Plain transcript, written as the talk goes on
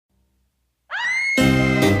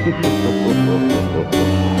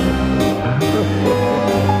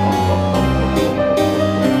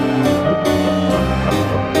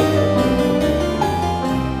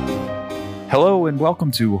Hello and welcome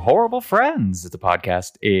to Horrible Friends. It's a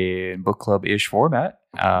podcast in book club-ish format.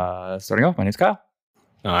 Starting off, my name's Kyle.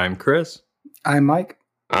 I'm Chris. I'm Mike.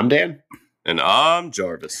 I'm Dan. And I'm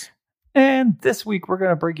Jarvis. And this week we're going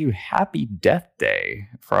to bring you Happy Death Day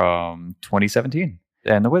from 2017.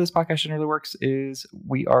 And the way this podcast generally works is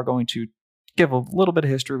we are going to give a little bit of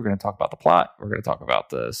history. We're going to talk about the plot. We're going to talk about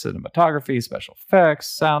the cinematography, special effects,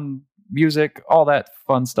 sound, music, all that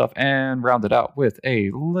fun stuff, and round it out with a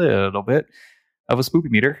little bit of a spoopy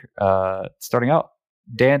meter. Starting out,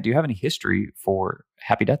 Dan, do you have any history for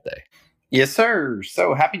Happy Death Day? Yes, sir.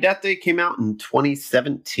 So Happy Death Day came out in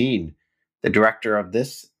 2017. The director of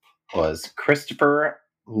this was Christopher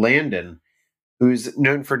Landon, who's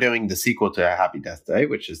known for doing the sequel to Happy Death Day,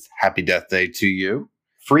 which is Happy Death Day to You,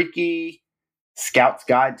 Freaky, Scout's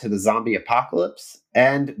Guide to the Zombie Apocalypse,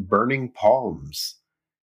 and Burning Palms.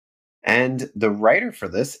 And the writer for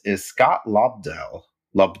this is Scott Lobdell.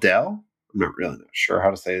 Lobdell? I'm not really sure how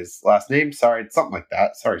to say his last name. Sorry, it's something like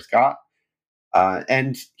that. Sorry, Scott.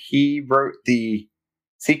 And he wrote the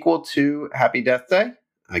sequel to Happy Death Day.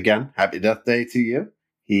 Again, Happy Death Day to You.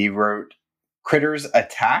 He wrote Critters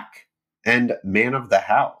Attack and Man of the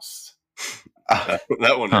House.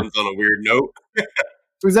 That one ends on a weird note.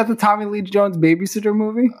 Was that the Tommy Lee Jones babysitter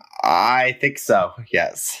movie? I think so,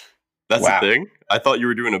 yes. That's Wow. the thing? I thought you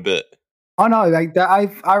were doing a bit. Oh no, like that.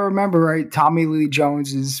 I remember, right? Tommy Lee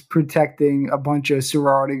Jones is protecting a bunch of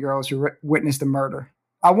sorority girls who witnessed a murder.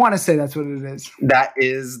 I want to say that's what it is. That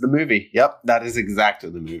is the movie. Yep, that is exactly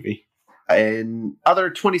the movie. And other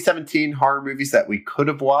 2017 horror movies that we could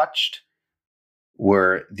have watched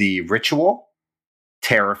were The Ritual,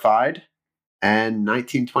 Terrified, and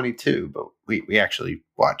 1922. But we actually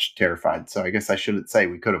watched Terrified, so I guess I shouldn't say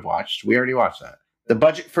we could have watched. We already watched that. The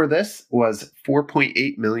budget for this was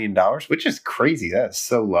 $4.8 million, which is crazy. That is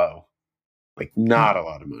so low. Like, not a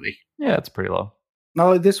lot of money. Yeah, it's pretty low.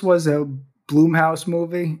 No, this was a Blumhouse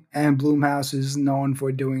movie, and Blumhouse is known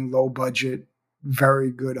for doing low budget,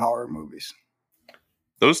 very good horror movies.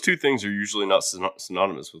 Those two things are usually not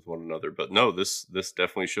synonymous with one another, but no, this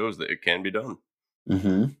definitely shows that it can be done.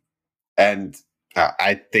 Mm-hmm. And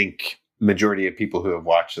I think majority of people who have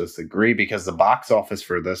watched this agree, because the box office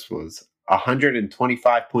for this was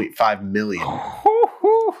 $125.5 million.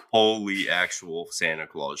 Holy actual Santa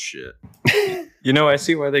Claus shit. You know, I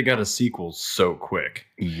see why they got a sequel so quick.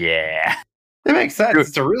 Yeah. It makes sense.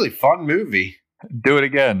 It's a really fun movie. Do it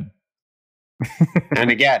again.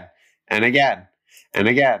 And again, and again, and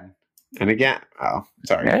again, and again. Oh,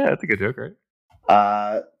 sorry. Yeah, that's a good joke, right?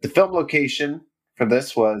 The film location for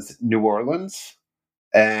this was New Orleans.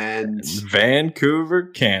 And Vancouver,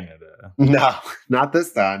 Canada. no, not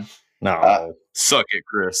this time. No. Suck it,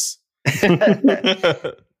 Chris.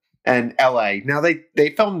 And LA. Now they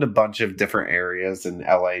filmed a bunch of different areas in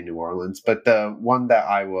LA, New Orleans, but the one that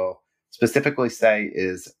I will specifically say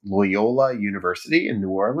is Loyola University in New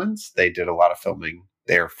Orleans. They did a lot of filming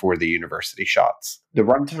there for the university shots. The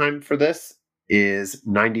runtime for this is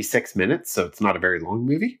 96 minutes, so it's not a very long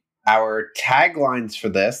movie. Our taglines for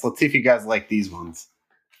this, let's see if you guys like these ones.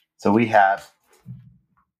 So we have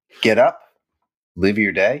Get Up, Live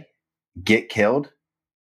Your Day, Get Killed,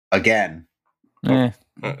 Again.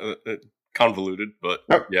 Convoluted, but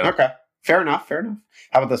Oh, yeah. Okay. Fair enough. How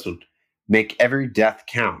about this one? Make Every Death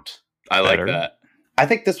Count. I like Better. that. I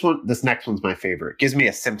think this next one's my favorite. Gives me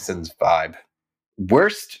a Simpsons vibe.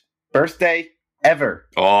 Worst birthday ever.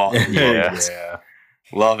 Oh, Yeah. Yeah.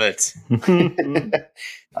 love it. The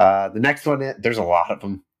next one, there's a lot of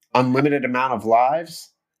them. Unlimited amount of lives,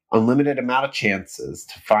 unlimited amount of chances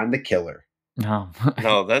to find the killer. No.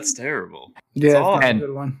 No, that's terrible. Yeah, all- that's a and-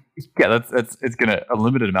 good one. Yeah, that's it's gonna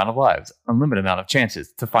unlimited amount of lives, unlimited amount of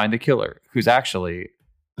chances to find the killer, who's actually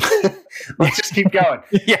Let's just keep going.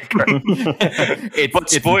 yeah. It's, But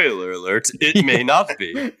spoiler alert, it may not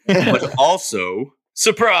be. But also,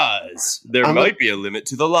 surprise, there I'm might be a limit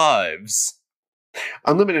to the lives.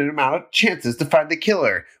 Unlimited amount of chances to find the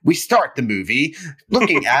killer. We start the movie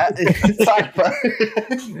looking at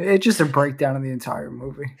It's just a breakdown of the entire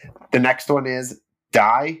movie. The next one is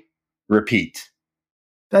Die, Repeat.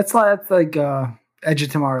 That's like Edge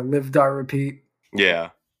of Tomorrow, Live, Die, Repeat. Yeah.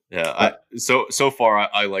 So far,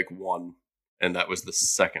 I like one, and that was the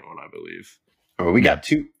second one, I believe. Oh, we got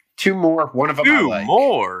two more. One of them I Two like.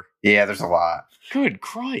 more. Yeah, there's a lot. Good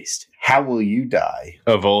Christ. How will you die?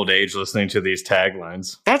 Of old age listening to these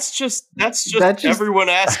taglines. That's just That's everyone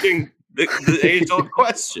asking the age-old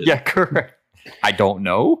question. yeah, correct. I don't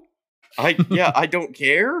know. I don't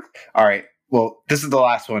care. All right. Well, this is the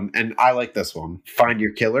last one, and I like this one. Find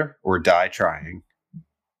your killer or die trying.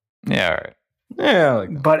 Yeah, all right. Yeah, I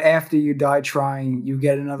like that. But after you die trying, you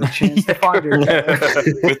get another chance to find your killer.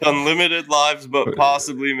 With unlimited lives, but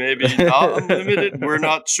possibly maybe not unlimited. We're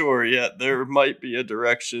not sure yet. There might be a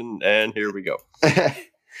direction, and here we go.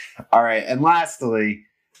 All right. And lastly,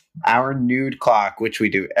 our nude clock, which we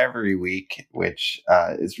do every week, which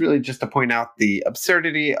is really just to point out the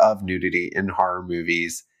absurdity of nudity in horror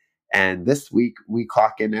movies. And this week we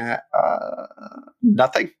clock in at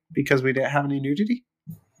nothing because we didn't have any nudity.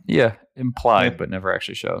 Yeah, implied, but never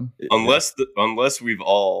actually shown. Unless we've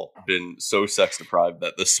all been so sex deprived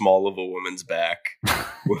that the small of a woman's back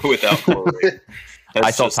without clothing.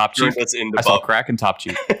 I saw Top Chief. I saw Crack. Crack and Top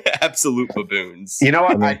Chief. Absolute baboons. You know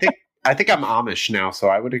what? I think I'm Amish now, so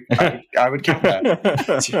I would count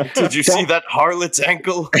that. Did you see that harlot's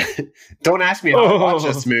ankle? Don't ask me how to watch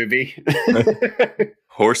this movie.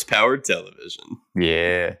 Horse-powered television.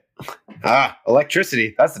 Yeah.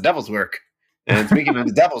 Electricity. That's the devil's work. And speaking of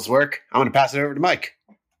the devil's work, I'm going to pass it over to Mike.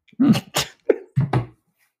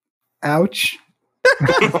 Ouch.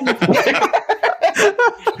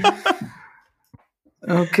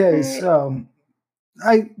 Okay, so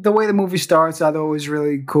the way the movie starts, I thought was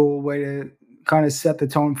really cool way to kind of set the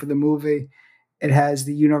tone for the movie. It has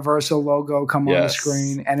the Universal logo come on the Yes.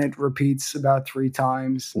 screen, and it repeats about 3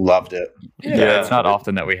 times. Loved it. Yeah, it's not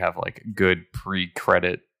often that we have like good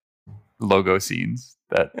pre-credit logo scenes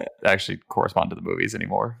that actually correspond to the movies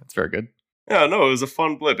anymore. It's very good. Yeah, no, it was a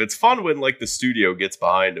fun blip. It's fun when like the studio gets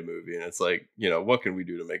behind a movie and it's like, what can we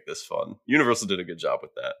do to make this fun? Universal did a good job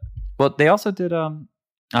with that. Well, they also did. I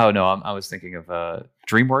was thinking of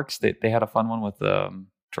DreamWorks. They had a fun one with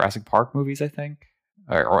Jurassic Park movies, I think,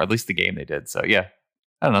 or at least the game they did. So yeah,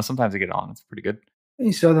 I don't know. Sometimes they get on. It's pretty good.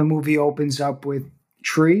 And so the movie opens up with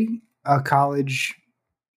Tree, a college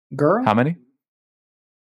girl. How many?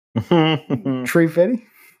 Tree Fitty.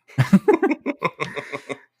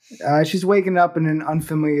 She's waking up in an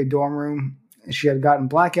unfamiliar dorm room. She had gotten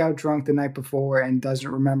blackout drunk the night before and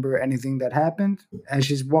doesn't remember anything that happened. As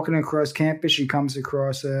she's walking across campus, she comes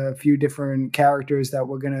across a few different characters that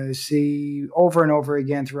we're going to see over and over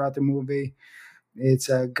again throughout the movie. It's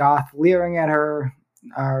a goth leering at her,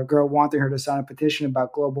 a girl wanting her to sign a petition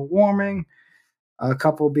about global warming, a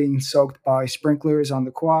couple being soaked by sprinklers on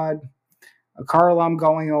the quad, a car alarm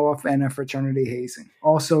going off, and a fraternity hazing.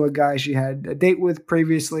 Also, a guy she had a date with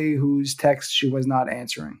previously whose text she was not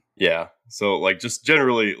answering. Yeah. So like just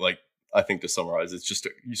generally, like I think to summarize, it's just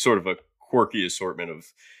sort of a quirky assortment of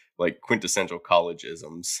like quintessential college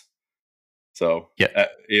isms. So yeah,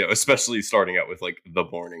 especially starting out with like the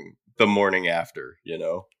morning after,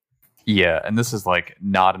 Yeah, and this is like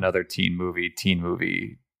not another teen movie.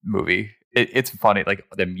 It's funny. Like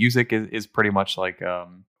the music is pretty much like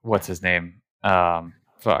what's his name?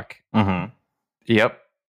 Fuck. Mm-hmm. Yep.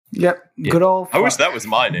 Yeah. Good old. I wish that was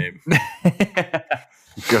my name.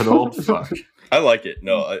 Good old fuck. I like it.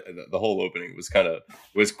 No, the whole opening was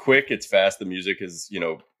quick. It's fast. The music is,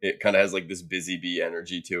 it kind of has like this busy bee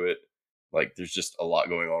energy to it. Like there's just a lot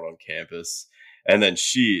going on campus. And then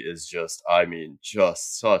she is just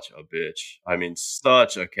such a bitch.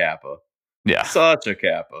 Such a kappa. Yeah. Such a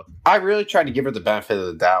kappa. I really tried to give her the benefit of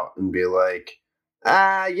the doubt and be like,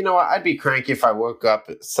 you know what? I'd be cranky if I woke up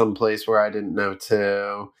at some place where I didn't know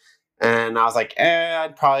to. And I was like,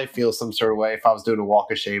 I'd probably feel some sort of way if I was doing a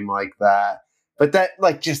walk of shame like that. But that,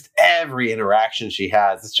 like, just every interaction she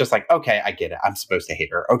has, it's just like, okay, I get it. I'm supposed to hate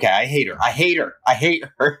her. Okay, I hate her. I hate her. I hate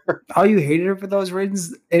her. Oh, you hated her for those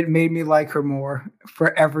reasons? It made me like her more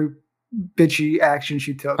for every bitchy action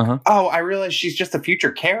she took. Uh-huh. Oh, I realized she's just a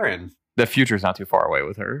future Karen. The future's not too far away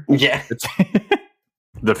with her. Yeah.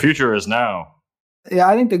 The future is now. Yeah,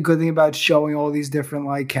 I think the good thing about showing all these different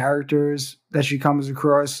like characters that she comes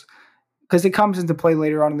across, because it comes into play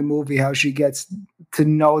later on in the movie, how she gets to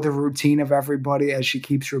know the routine of everybody as she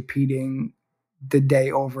keeps repeating the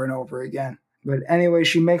day over and over again. But anyway,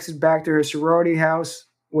 she makes it back to her sorority house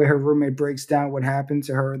where her roommate breaks down what happened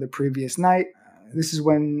to her the previous night. This is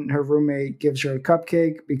when her roommate gives her a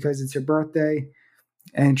cupcake because it's her birthday,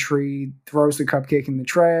 and Tree throws the cupcake in the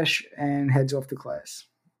trash and heads off to class.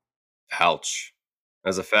 Ouch.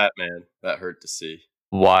 As a fat man, that hurt to see.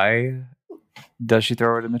 Why does she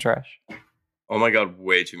throw it in the trash? Oh my god,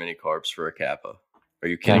 way too many carbs for a kappa. Are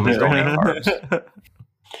you kidding Kidding me? me? Don't eat carbs.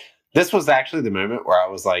 This was actually the moment where I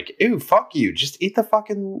was like, ew, fuck you. Just eat the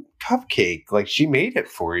fucking cupcake. Like, she made it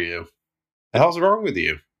for you. The hell's wrong with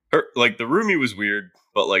you? Like, the roomie was weird,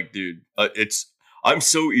 but like, dude, I'm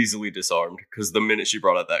so easily disarmed because the minute she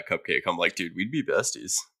brought out that cupcake, I'm like, dude, we'd be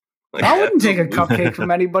besties. Like, I wouldn't take a cupcake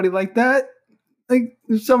from anybody like that. Like,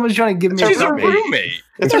 if someone's trying to give me She's a roommate. roommate.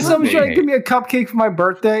 It's if a someone's trying to roommate. give me a cupcake for my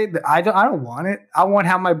birthday, I don't want it. I want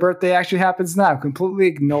how my birthday actually happens now. Completely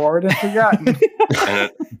ignored and forgotten.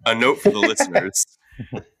 And a note for the listeners: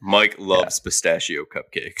 Mike loves pistachio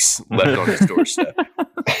cupcakes left on his doorstep,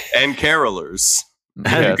 and carolers.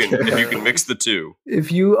 Yes. If you can mix the two.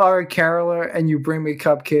 If you are a caroler and you bring me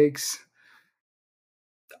cupcakes,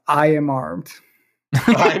 I am armed.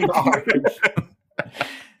 I'm armed.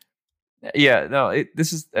 Yeah, no,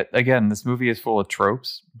 this is, again, this movie is full of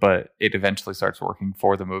tropes, but it eventually starts working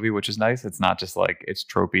for the movie, which is nice. It's not just like it's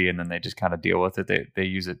tropey and then they just kind of deal with it. They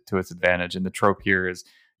use it to its advantage. And the trope here is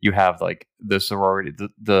you have like the sorority,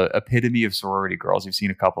 the epitome of sorority girls. You've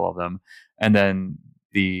seen a couple of them. And then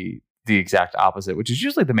the exact opposite, which is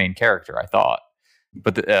usually the main character, I thought,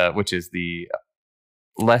 but which is the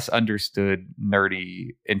less understood, nerdy,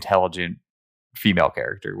 intelligent female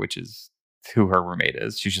character, which is who her roommate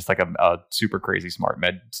is. She's just like a super crazy smart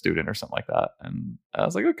med student or something like that. And I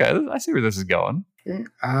was like, okay, I see where this is going.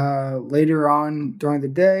 Later on during the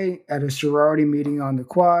day, at a sorority meeting on the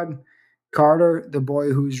quad, Carter, the boy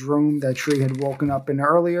whose room that Tree had woken up in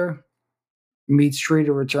earlier, meets Tree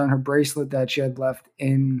to return her bracelet that she had left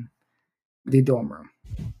in the dorm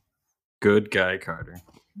room. Good guy, Carter.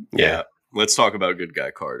 Yeah. Let's talk about good guy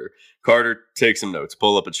Carter. Carter, take some notes.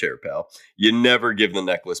 Pull up a chair, pal. You never give the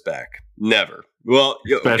necklace back. Never. Well,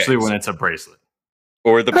 Especially okay, when it's a bracelet.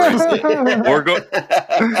 or the bracelet,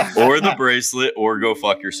 or the bracelet, or go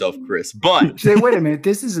fuck yourself, Chris. But Say, wait a minute,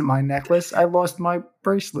 this isn't my necklace. I lost my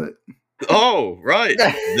bracelet. oh, right,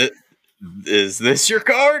 is this your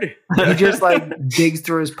card? He just like digs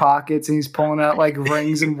through his pockets and he's pulling out like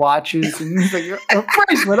rings and watches and he's like, a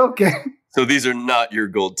bracelet, okay. So these are not your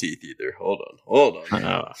gold teeth either. Hold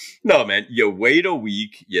on. No, man. You wait a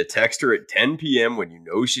week. You text her at 10 p.m. when you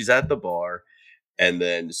know she's at the bar. And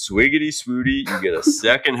then swiggity swooty, you get a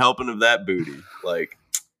second helping of that booty. Like,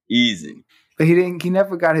 easy. But he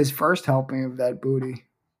never got his first helping of that booty.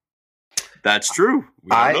 That's true. We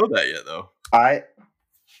don't know that yet, though.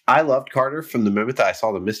 I loved Carter from the moment that I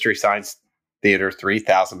saw the Mystery Science Theater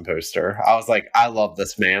 3000 poster. I was like, I love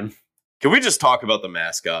this man. Can we just talk about the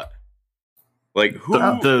mascot? Like, who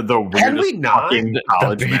The Can we weirdest not? fucking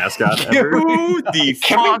college mascot ever. who the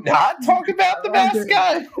Can fuck? we not talk about the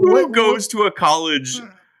mascot? Who goes to a college?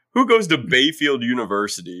 Who goes to Bayfield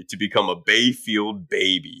University to become a Bayfield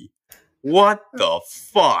baby? What the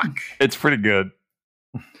fuck? It's pretty good.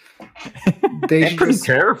 They It's should pretty just,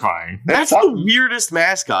 terrifying. That's the weirdest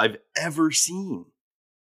mascot I've ever seen.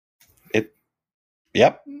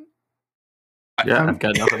 Yep. Yeah, I've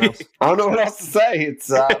got nothing else. I don't know what else to say.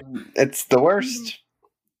 It's the worst.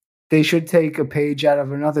 they should take a page out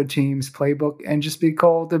of another team's playbook and just be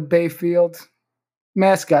called the Bayfield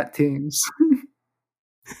mascot teams.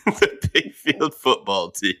 The Bayfield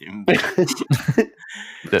football team. The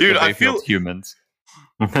Dude, I Bayfield feel- humans.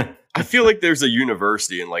 I feel like there's a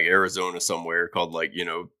university in like Arizona somewhere called like, you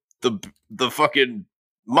know, the fucking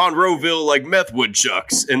Monroeville like meth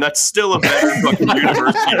woodchucks, and that's still a better fucking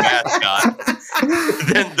university mascot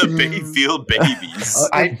than the Bayfield babies.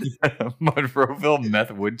 Monroeville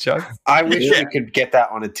meth woodchuck. I wish Yeah. we could get that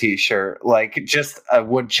on a t-shirt. Like just a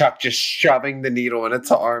woodchuck just shoving the needle in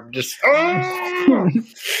its arm. Just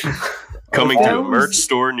Coming If to that a was- merch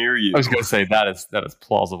store near you. I was going to say that is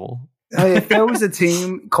plausible. Hey, if there was a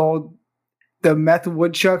team called the Meth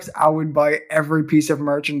Woodchucks, I would buy every piece of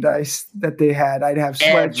merchandise that they had. I'd have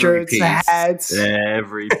Every sweatshirts, piece. hats.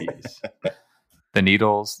 Every piece. The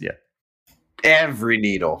needles, yeah. every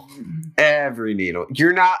needle. Every needle.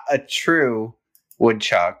 You're not a true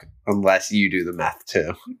woodchuck unless you do the meth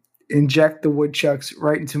too. Inject the woodchucks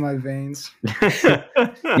right into my veins.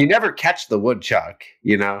 You never catch the woodchuck,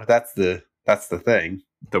 you know? That's the thing.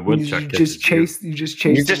 The woodchuck You catches just you. chase You the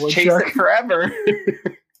just chase woodchuck. it forever.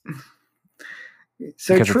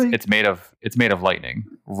 So Because Tree, it's made of lightning,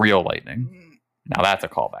 real lightning. Now that's a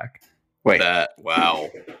callback. Wait. Wow.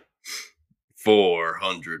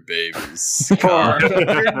 400 babies.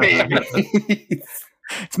 400 babies.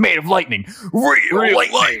 It's made of lightning, real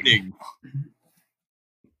lightning.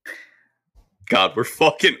 God, we're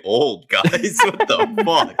fucking old, guys. What the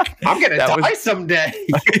fuck? I'm gonna That die was- someday.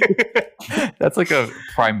 That's like a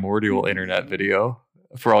primordial internet video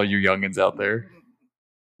for all you youngins out there.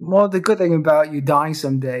 well, the good thing about you dying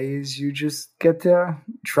someday is you just get to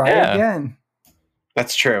try Yeah. again.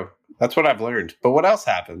 That's true. That's what I've learned. But what else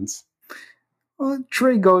happens? Well,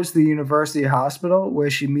 Trey goes to the university hospital where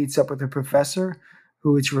she meets up with a professor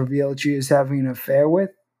who it's revealed she is having an affair with,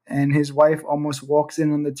 and his wife almost walks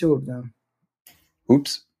in on the two of them.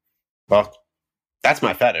 Oops. Well, That's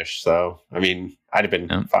my fetish. So, I mean, I'd have been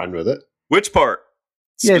Yeah. fine with it. Which part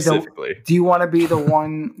Yeah, specifically? Do you want to be the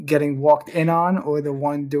one getting walked in on or the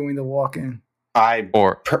one doing the walk-in? I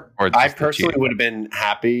Or I just the personally cheating. would have been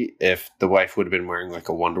happy if the wife would have been wearing like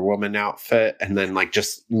a Wonder Woman outfit and then like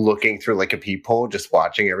just looking through like a peephole, just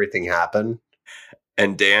watching everything happen.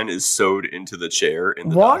 And Dan is sewed into the chair in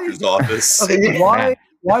the Why? doctor's office. Okay, why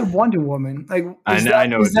Wonder Woman? Like, I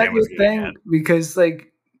know is what that Dan was your getting thing? at. Because like,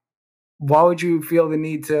 why would you feel the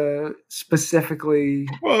need to specifically?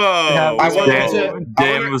 Whoa! I wanted whoa. to-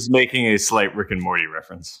 Dan was making a slight Rick and Morty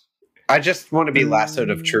reference. I just want to be lassoed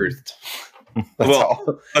of truth. That's Well,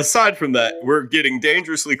 all. Aside from that, we're getting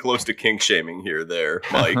dangerously close to kink shaming here, there,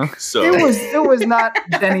 Mike. Uh-huh. So It was not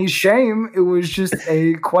any shame. It was just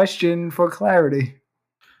a question for clarity.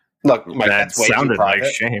 Look, Mike, That that's way too sounded like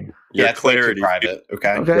private. shame. Yeah, your it's way too clarity. private. Okay.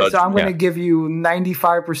 Okay, so I'm going to Yeah. give you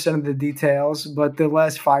 95% of the details, but the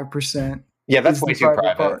last 5%. Yeah, that's is way the too private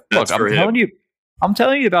private. part. That's Look, for I'm him. telling you. I'm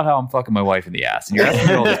telling you about how I'm fucking my wife in the ass, and you're asking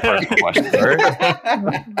me all these personal questions.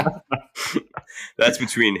 All right? That's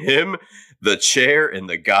between him, the chair, and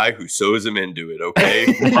the guy who sews him into it. Okay,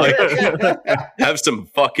 Mike, have some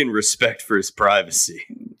fucking respect for his privacy.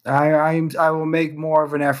 I will make more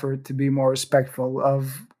of an effort to be more respectful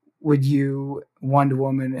of what you, Wonder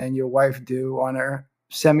Woman, and your wife do on a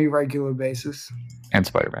semi-regular basis. And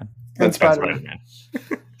Spider-Man. And That's fine, Spider-Man.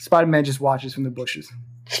 Spider-Man just watches from the bushes.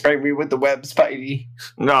 Spray me with the web, Spidey.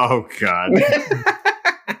 Oh, God.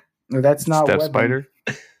 No, that's not Step webbing. Spider.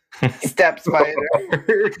 Step spider.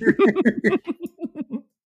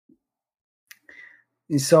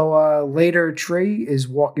 And so later, Tree is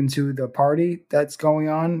walking to the party that's going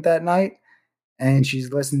on that night, and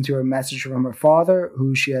she's listening to a message from her father,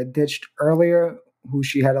 who she had ditched earlier, who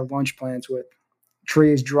she had a lunch plans with.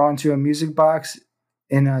 Tree is drawn to a music box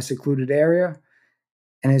in a secluded area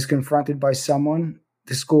and is confronted by someone,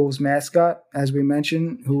 the school's mascot, as we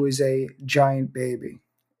mentioned, who is a giant baby.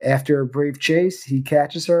 After a brief chase, he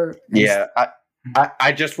catches her. and Yeah,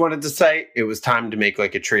 I just wanted to say it was time to make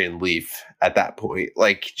like a tree and leaf at that point.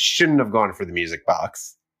 Like, shouldn't have gone for the music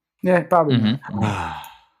box. Yeah, probably not. Mhm.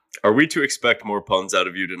 Are we to expect more puns out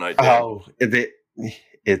of you tonight, Dan? Oh,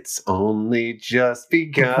 it's only just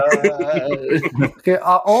begun. Okay,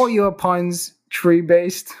 are all your puns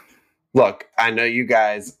tree-based? Look, I know you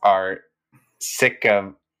guys are sick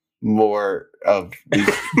of more of these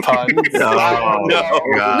puns. Oh, no,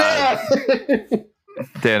 No.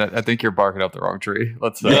 Dan, I think you're barking up the wrong tree.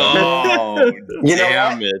 Let's. No, You know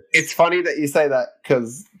damn what? it. It's funny that you say that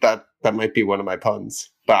because that might be one of my puns.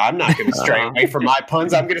 But I'm not going to stray away from my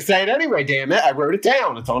puns. I'm going to say it anyway, damn it. I wrote it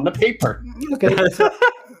down. It's on the paper. Okay, so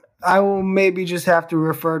I will maybe just have to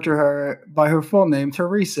refer to her by her full name,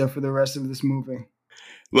 Teresa, for the rest of this movie.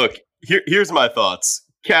 Look, here's my thoughts.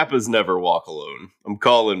 Kappas never walk alone. I'm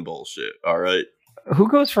calling bullshit, all right? Who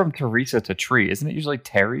goes from Teresa to Tree? Isn't it usually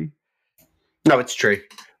Terry? No, it's tree.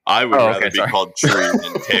 I would Oh, rather okay, be sorry. called Tree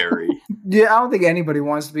than Terry. Yeah, I don't think anybody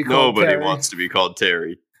wants to be called Nobody Terry. wants to be called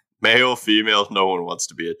Terry. Male, female, no one wants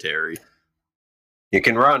to be a Terry. You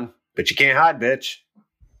can run, but you can't hide, bitch.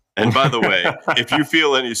 And by the way, if you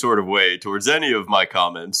feel any sort of way towards any of my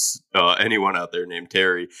comments, anyone out there named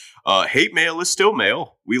Terry, hate mail is still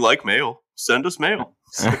mail. We like mail. Send us mail.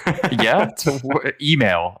 Yeah.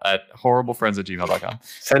 Email at horriblefriends@gmail.com.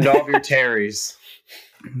 Send all of your Terrys.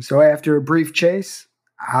 So after a brief chase,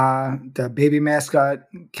 the baby mascot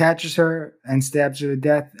catches her and stabs her to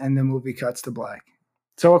death, and the movie cuts to black.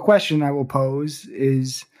 So a question I will pose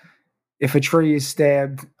is, if a tree is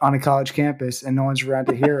stabbed on a college campus and no one's around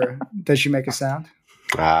to hear her, does she make a sound?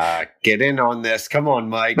 Get in on this. Come on,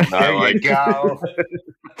 Mike. I There you like go.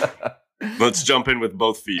 Let's jump in with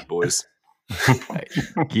both feet, boys.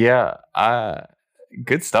 Yeah.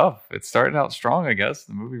 Good stuff. It's starting out strong, I guess.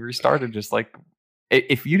 The movie restarted just like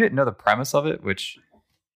if you didn't know the premise of it, which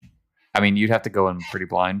I mean, you'd have to go in pretty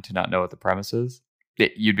blind to not know what the premise is.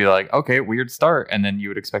 You'd be like, okay, weird start, and then you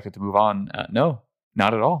would expect it to move on. No,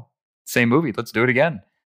 not at all. Same movie. Let's do it again.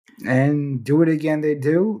 And do it again they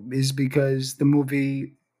do is because the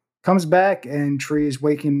movie comes back and Tree is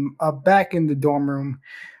waking up back in the dorm room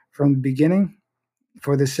from the beginning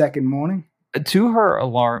for the second morning. To her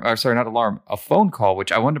alarm, or sorry, not alarm, a phone call,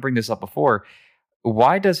 which I wanted to bring this up before.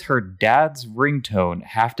 Why does her dad's ringtone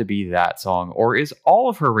have to be that song? Or is all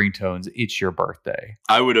of her ringtones, It's Your Birthday?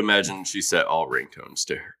 I would imagine she set all ringtones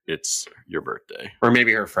to her. It's your birthday. Or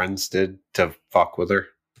maybe her friends did to fuck with her.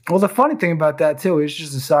 Well, the funny thing about that, too, is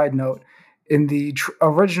just a side note. In the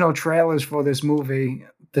original trailers for this movie,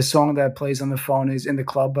 the song that plays on the phone is In the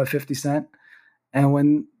Club by 50 Cent. And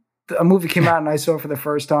when a movie came out and I saw it for the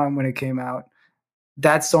first time when it came out,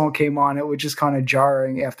 that song came on, it was just kind of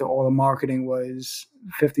jarring after all the marketing was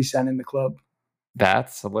 50 Cent in the club.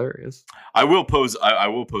 That's hilarious. I will pose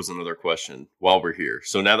another question while we're here.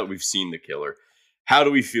 So now that we've seen the killer, how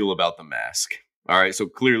do we feel about the mask? All right, so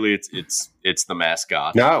clearly it's the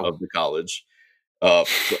mascot of the college.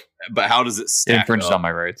 But how does it stack Infringed up on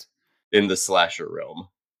my rights in the slasher realm?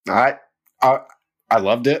 I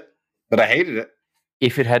loved it, but I hated it.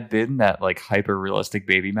 If it had been that like hyper realistic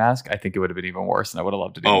baby mask, I think it would have been even worse, and I would have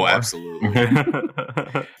loved it. Oh, absolutely.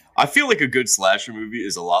 I feel like a good slasher movie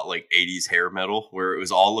is a lot like 80s hair metal, where it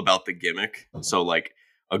was all about the gimmick. So like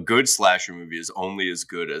a good slasher movie is only as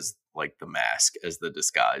good as like the mask, as the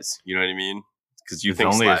disguise. You know what I mean? Because you It's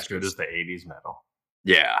think only as slashers- good as the 80s metal.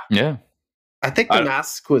 Yeah. Yeah. I think the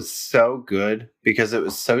mask was so good because it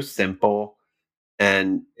was so simple.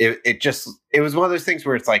 And it was one of those things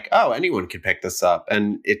where it's like, oh, anyone could pick this up.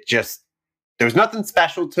 And there was nothing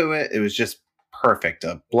special to it. It was just perfect.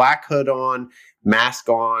 A black hood on, mask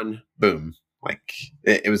on, boom. Like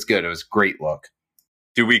it was good. It was a great look.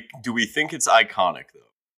 Do we think it's iconic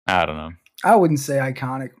though? I don't know. I wouldn't say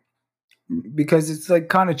iconic because it's like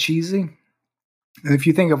kind of cheesy. And if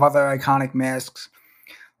you think of other iconic masks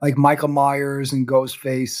like Michael Myers and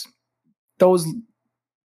Ghostface, those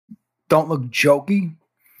don't look jokey,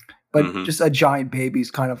 but just a giant baby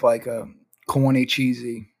is kind of like a corny,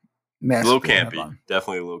 cheesy mask. A little campy.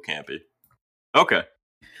 Definitely a little campy. Okay.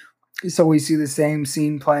 So we see the same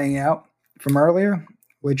scene playing out from earlier,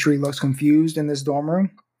 where Tree looks confused in this dorm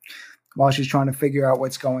room while she's trying to figure out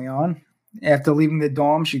what's going on. After leaving the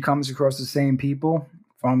dorm, she comes across the same people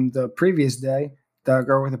from the previous day. The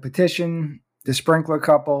girl with a petition, the sprinkler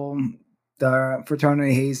couple, the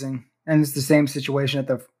fraternity hazing. And it's the same situation at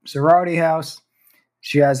the sorority house.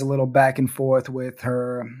 She has a little back and forth with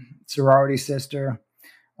her sorority sister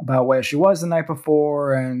about where she was the night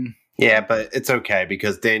before. And yeah, but it's okay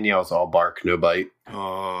because Danielle's all bark, no bite.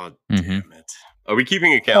 Oh, damn it. Are we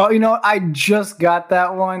keeping account? Oh, you know, I just got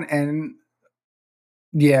that one. And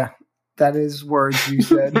yeah, that is words you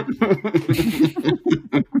said.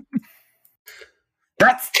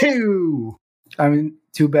 That's two. I mean,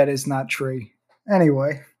 too bad it's not Tree.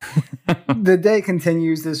 Anyway, the day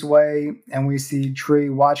continues this way, and we see Tree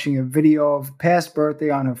watching a video of past birthday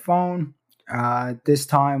on her phone. This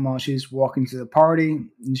time while she's walking to the party,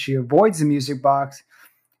 and she avoids the music box,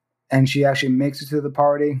 and she actually makes it to the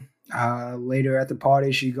party. Later at the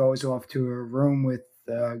party, she goes off to her room with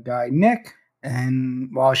the guy Nick, and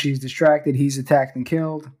while she's distracted, he's attacked and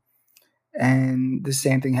killed. And the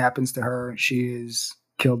same thing happens to her. She is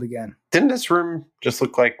killed again. Didn't this room just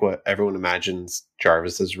look like what everyone imagines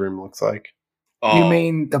Jarvis's room looks like? Oh, You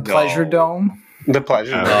mean the Pleasure Dome? The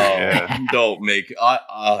Pleasure Dome. yeah. Don't make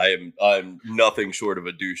I'm nothing short of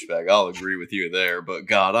a douchebag. I'll agree with you there, but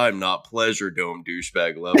God, I'm not Pleasure Dome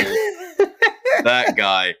douchebag level. That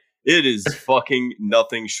guy, it is fucking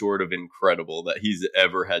nothing short of incredible that he's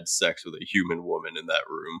ever had sex with a human woman in that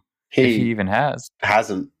room. If he even has.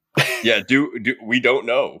 Hasn't. Yeah, do we don't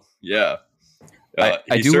know. Yeah.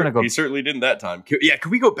 I do want to go He certainly didn't that time. Can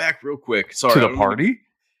we go back real quick? Sorry, to the party.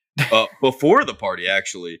 Before the party,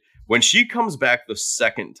 actually, when she comes back the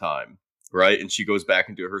second time, right, and she goes back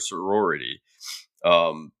into her sorority,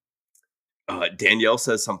 Danielle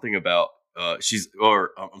says something about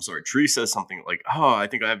Tree says something like, "Oh, I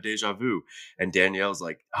think I have deja vu," and Danielle's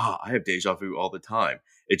like, "Oh, I have deja vu all the time.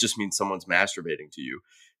 It just means someone's masturbating to you."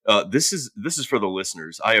 This is for the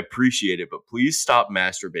listeners. I appreciate it, but please stop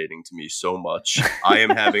masturbating to me so much. I am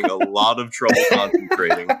having a lot of trouble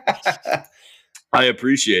concentrating. I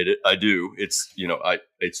appreciate it. I do. It's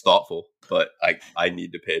it's thoughtful, but I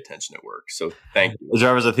need to pay attention at work. So thank you.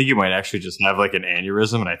 Jarvis, I think you might actually just have like an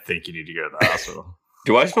aneurysm, and I think you need to go to the hospital.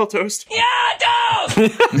 Do I smell toast? Yeah, I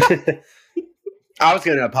do! I was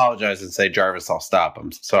going to apologize and say, Jarvis, I'll stop.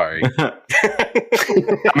 I'm sorry. I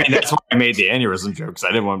mean, that's why I made the aneurysm joke, because I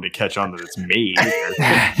didn't want him to catch on that it's me.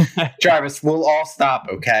 Jarvis, we'll all stop,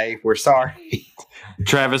 okay? We're sorry.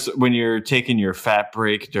 Travis, when you're taking your fat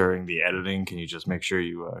break during the editing, can you just make sure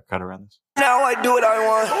you cut around this? Now I do what I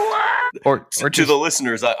want. Or To the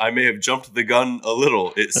listeners, I may have jumped the gun a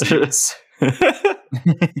little. It seems.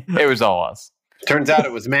 it was all us. Turns out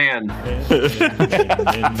it was man.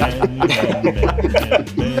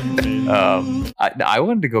 I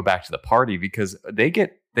wanted to go back to the party because they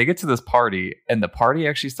get to this party and the party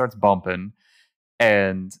actually starts bumping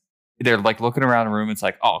and they're like looking around the room. It's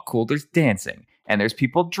like, oh, cool. There's dancing and there's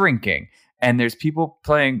people drinking and there's people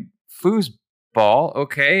playing foosball.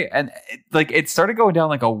 Okay. And it started going down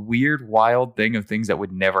like a weird, wild thing of things that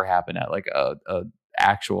would never happen at like a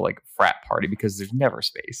actual like frat party because there's never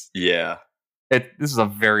space. Yeah. This is a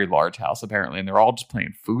very large house apparently, and they're all just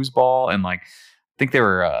playing foosball and like I think they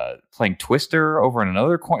were playing Twister over in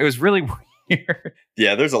another corner. It was really weird.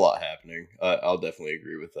 Yeah, there's a lot happening. I'll definitely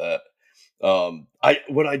agree with that.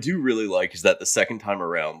 What I do really like is that the second time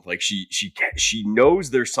around, like she knows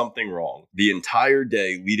there's something wrong the entire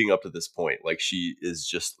day leading up to this point. Like she's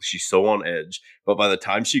so on edge, but by the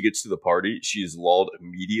time she gets to the party, she is lulled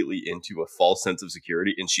immediately into a false sense of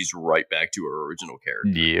security, and she's right back to her original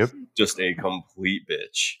character. Yep, just a complete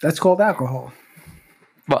bitch. That's called alcohol.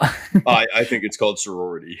 well, I think it's called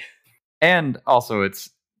sorority. and also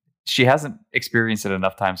she hasn't experienced it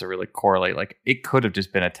enough times to really correlate. Like it could have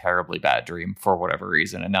just been a terribly bad dream for whatever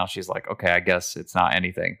reason, and now she's like, okay, I guess it's not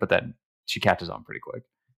anything. But then she catches on pretty quick.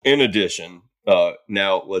 In addition,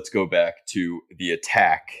 now let's go back to the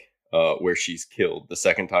attack where she's killed the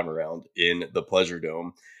second time around in the Pleasure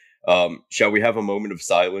Dome. Shall we have a moment of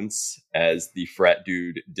silence as the frat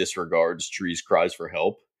dude disregards Tree's cries for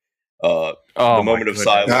help? The moment of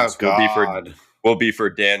silence will be for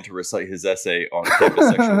Dan to recite his essay on campus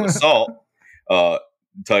sexual assault,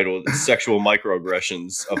 titled "Sexual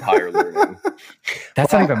Microaggressions of Higher Learning."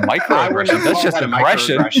 That's not even microaggression. That's just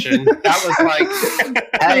aggression. That was like,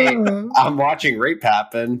 hey, I'm watching rape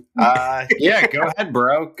happen. Yeah, go ahead,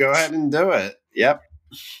 bro. Go ahead and do it. Yep.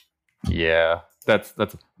 Yeah, that's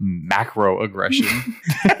macro aggression.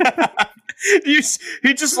 He's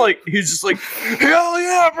just like, hell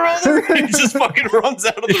yeah, brother! He just fucking runs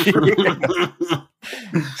out of the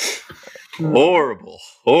room.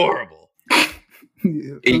 Horrible.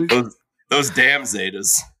 Yeah. Those damn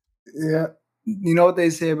Zetas. Yeah. You know what they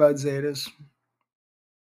say about Zetas?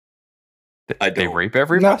 They rape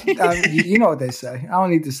everybody? No, you know what they say. I don't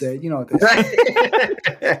need to say it. You know what they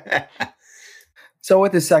say. So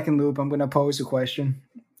with the second loop, I'm going to pose a question.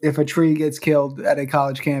 If a tree gets killed at a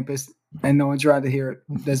college campus and no one's around to hear it,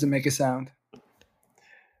 does it make a sound?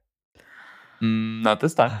 Not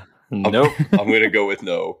this time. Nope. I'm going to go with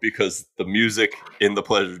no, because the music in the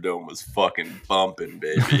Pleasure Dome was fucking bumping,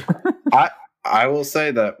 baby. I will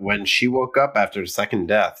say that when she woke up after the second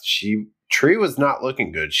death, Tree was not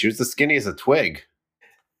looking good. She was as skinny as a twig.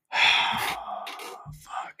 Fuck.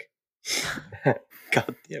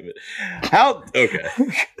 God damn it. Okay.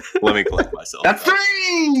 Let me collect myself. That's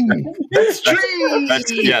three! That's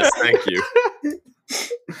Tree! Yes, thank you.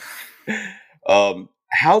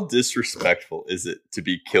 How disrespectful is it to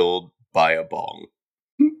be killed by a bong?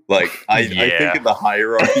 Like, I think in the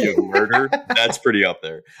hierarchy of murder, that's pretty up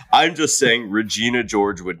there. I'm just saying Regina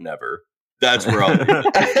George would never. That's where I'll leave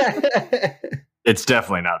it. It's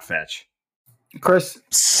definitely not fetch. Chris,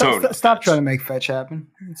 So stop trying to make fetch happen.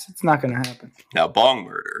 It's not going to happen. Now, bong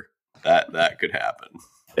murder, that could happen.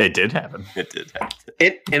 It did happen. It did happen.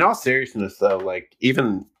 In all seriousness, though, like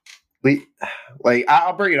I'll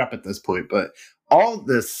bring it up at this point, but all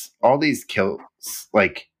these kills,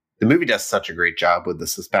 like the movie does such a great job with the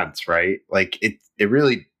suspense, right? Like it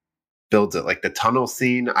really builds it. Like the tunnel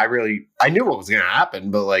scene, I knew what was going to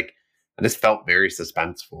happen, but like I just felt very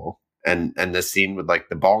suspenseful. And the scene with like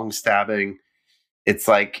the bong stabbing, it's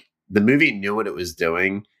like the movie knew what it was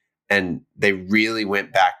doing, and they really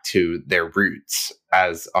went back to their roots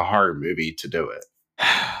as a horror movie to do it.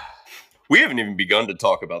 We haven't even begun to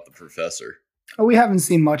talk about the professor. Oh, we haven't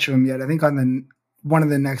seen much of him yet. I think on one of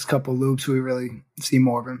the next couple loops, we really see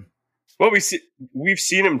more of him. Well, we've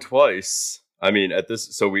seen him twice. I mean, at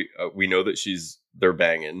this, so we know that they're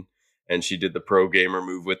banging, and she did the pro gamer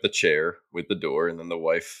move with the chair, with the door, and then the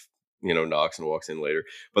wife, knocks and walks in later.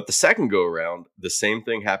 But the second go around, the same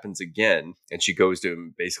thing happens again, and she goes to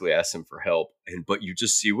him, basically asks him for help. But you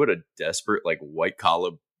just see what a desperate, like white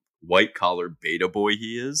collar beta boy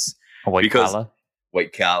he is. White collar.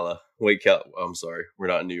 I'm sorry, we're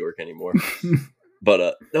not in New York anymore.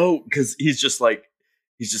 But no, because he's just like,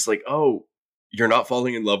 oh, you're not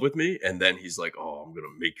falling in love with me, and then he's like, oh, I'm gonna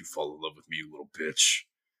make you fall in love with me, you little bitch.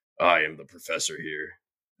 I am the professor here.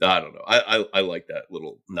 I don't know. I like that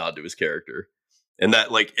little nod to his character, and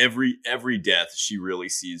that like every death, she really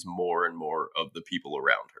sees more and more of the people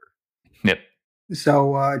around her. Yep.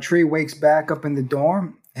 So Tree wakes back up in the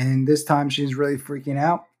dorm, and this time she's really freaking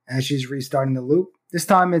out as she's restarting the loop. This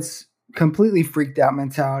time it's completely freaked out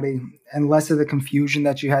mentality and less of the confusion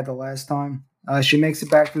that she had the last time. She makes it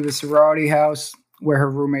back to the sorority house where her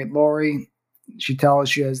roommate Lori, she tells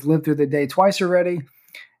she has lived through the day twice already,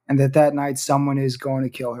 and that night someone is going to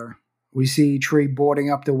kill her. We see Tree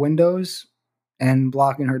boarding up the windows and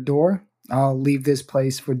blocking her door. I'll leave this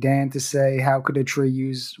place for Dan to say, how could a tree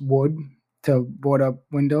use wood to board up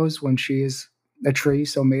windows when she is a tree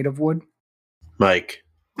so made of wood? Mike,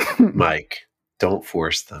 Don't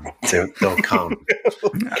force them. They'll come.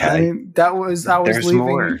 I Okay. mean, I was There's leaving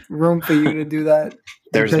more. room for you to do that.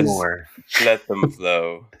 There's because more. Let them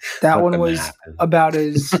flow. That Let one them was happen. about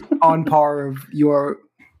as on par of your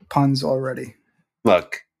puns already.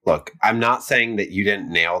 Look. I'm not saying that you didn't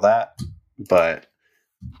nail that, but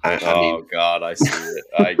I Oh mean, God, I see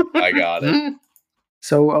it. I got it.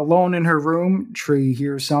 So, alone in her room, Tree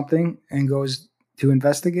hears something and goes to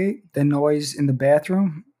investigate the noise in the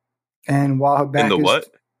bathroom. And while her back In the is what?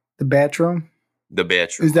 the bathroom, The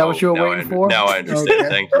bathroom. Is that what you were now waiting for? Now I understand. Okay.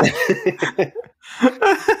 Thank you.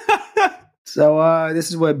 so this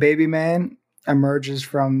is where Baby Man emerges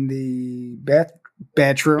from the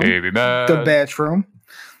bathroom, Baby man. the bathroom,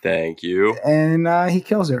 Thank you. and he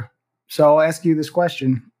kills her. So I'll ask you this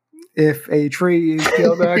question. If a tree is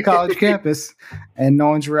killed on a college campus and no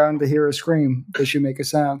one's around to hear her scream, does she make a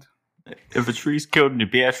sound? If a tree's killed in the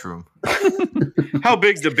bathroom, How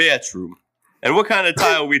big's the bathroom? And what kind of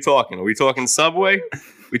tile are we talking? Are we talking subway?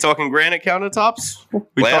 We talking granite countertops? we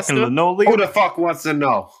Plaster? talking linoleum? who the fuck wants to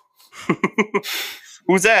know?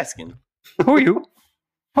 Who's asking? Who are you?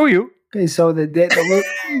 Who are you? Okay, so the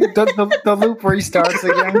loop restarts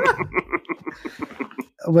again.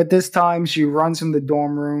 But this time she runs from the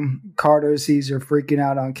dorm room. Carter sees her freaking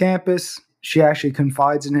out on campus. She actually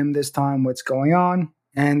confides in him this time what's going on.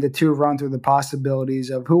 And the two run through the possibilities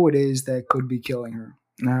of who it is that could be killing her.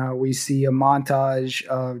 Now we see a montage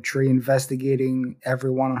of Tree investigating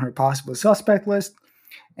everyone on her possible suspect list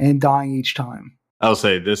and dying each time. I'll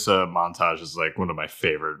say this montage is like one of my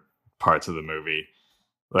favorite parts of the movie.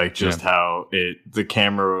 Like just how the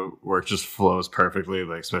camera work just flows perfectly.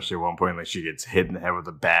 Like especially at one point, like she gets hit in the head with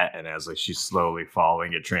a bat, and as like she's slowly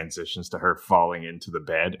falling, it transitions to her falling into the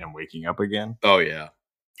bed and waking up again. Oh yeah.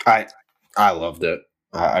 I loved it.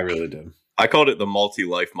 I really did. I called it the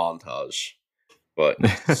multi-life montage. But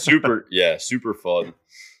super fun.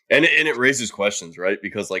 And it raises questions, right?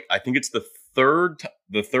 Because like I think it's the third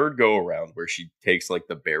go around where she takes like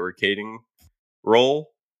the barricading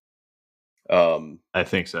role. I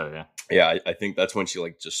think so, yeah. Yeah, I think that's when she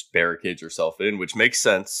like just barricades herself in, which makes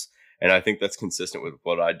sense. And I think that's consistent with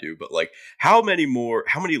what I do. But like, how many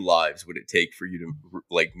lives would it take for you to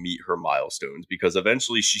like meet her milestones? Because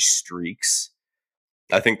eventually she streaks.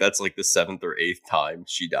 I think that's like the 7th or 8th time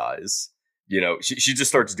she dies. You know, she just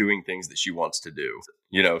starts doing things that she wants to do.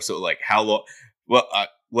 You know, so like how long? Well,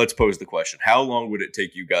 let's pose the question: how long would it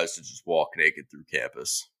take you guys to just walk naked through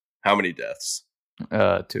campus? How many deaths?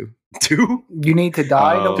 2. 2? You need to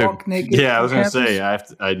die Oh, to walk naked. Yeah, I was through gonna say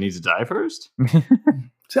campus? I need to die first.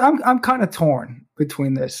 So I'm kind of torn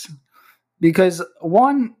between this because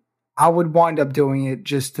one, I would wind up doing it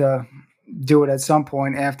just to do it at some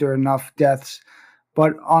point after enough deaths.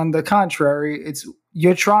 But on the contrary,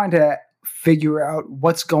 you're trying to figure out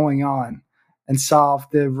what's going on and solve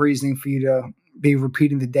the reasoning for you to be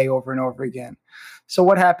repeating the day over and over again. So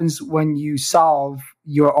what happens when you solve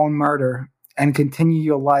your own murder and continue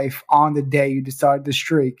your life on the day you decide to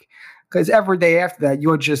streak? Because every day after that,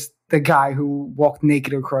 you're just the guy who walked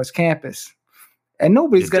naked across campus. And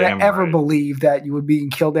nobody's You're going to damn ever right. believe that you were being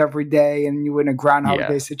killed every day and you were in a Groundhog Yeah.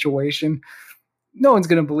 Day situation. No one's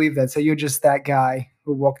going to believe that. So you're just that guy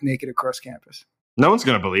who walked naked across campus. No one's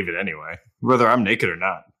gonna believe it anyway, whether I'm naked or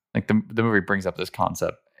not. Like the movie brings up this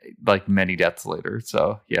concept like many deaths later.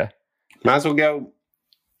 So yeah. Might as well go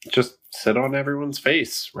just sit on everyone's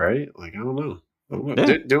face, right? Like, I don't know.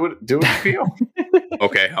 Yeah. Do what you feel.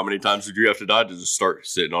 Okay, how many times did you have to die to just start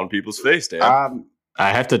sitting on people's face, Dan? I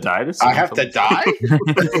have to die to. I have to die. You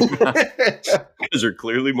guys are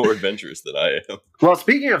clearly more adventurous than I am. Well,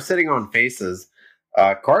 speaking of sitting on faces,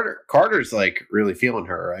 Carter's like really feeling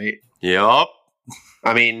her, right? Yup.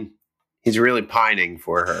 I mean, he's really pining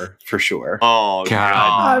for her for sure. Oh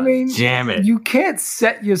God. I mean, damn it! you can't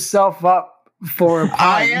set yourself up for a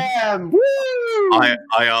I pun. am. Woo! I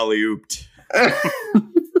alley-ooped.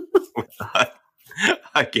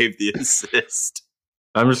 I gave the assist.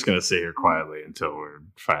 I'm just gonna sit here quietly until we're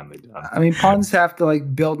finally done. I mean, puns have to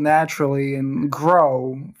like build naturally and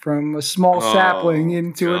grow from a small sapling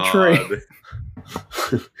into a tree.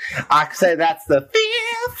 God. I say that's the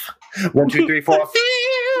fifth. 1, 2, 3, 4, fifth.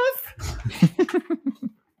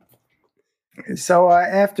 So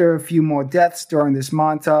after a few more deaths during this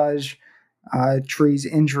montage, Tree's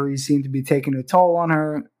injuries seem to be taking a toll on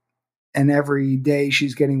her. And every day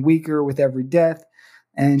she's getting weaker with every death,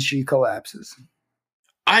 and she collapses.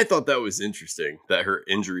 I thought that was interesting that her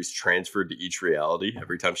injuries transferred to each reality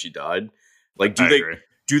every time she died. Like, I agree.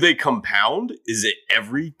 do they compound? Is it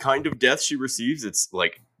every kind of death she receives? It's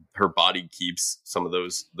like her body keeps some of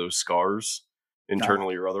those scars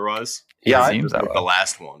internally or otherwise. Yeah, It seems that Like way. the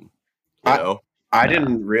last one. I- You know? I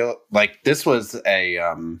didn't this was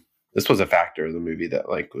a factor of the movie that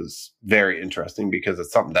like was very interesting because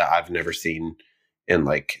it's something that I've never seen in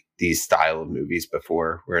like these style of movies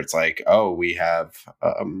before, where it's like, oh, we have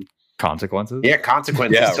consequences. Yeah,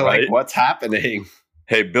 consequences to right? like what's happening.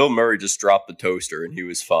 Hey, Bill Murray just dropped the toaster and he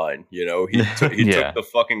was fine. You know, he took the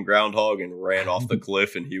fucking groundhog and ran off the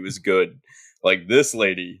cliff and he was good. Like this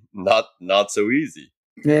lady, not so easy.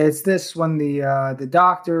 Yeah, it's this when the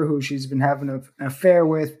doctor who she's been having an affair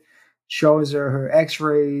with shows her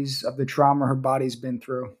X-rays of the trauma her body's been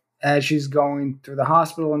through. As she's going through the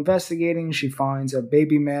hospital investigating, she finds a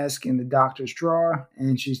baby mask in the doctor's drawer,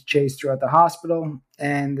 and she's chased throughout the hospital,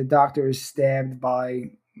 and the doctor is stabbed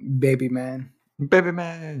by Baby Man. Baby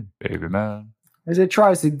Man. Baby Man. As it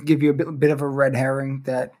tries to give you a bit of a red herring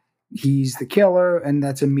that he's the killer, and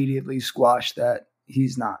that's immediately squashed that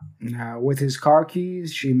he's not. Now, with his car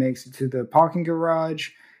keys, she makes it to the parking garage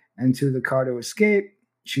and to the car to escape.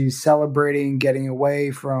 She's celebrating getting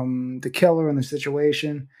away from the killer and the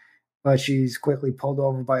situation, but she's quickly pulled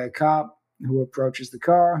over by a cop who approaches the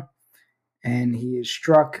car, and he is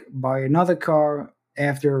struck by another car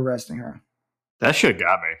after arresting her. That shit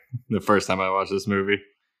got me the first time I watched this movie.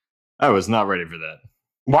 I was not ready for that.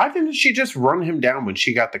 Why didn't she just run him down when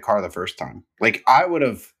she got the car the first time? Like, I would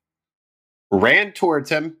have ran towards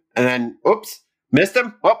him and then, oops, missed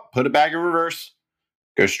him. Oh, put it back in reverse.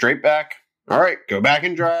 Go straight back. All right, go back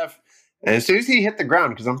and drive. And as soon as he hit the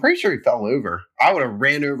ground, because I'm pretty sure he fell over, I would have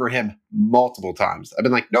ran over him multiple times. I've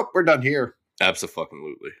been like, nope, we're done here.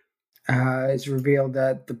 Absolutely. It's revealed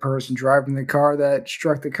that the person driving the car that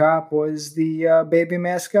struck the cop was the baby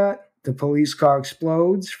mascot. The police car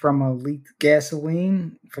explodes from a leaked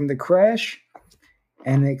gasoline from the crash,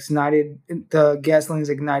 and the gasoline is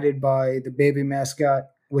ignited by the baby mascot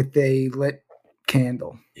with a lit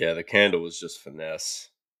candle. Yeah, the candle was just finesse.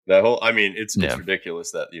 It's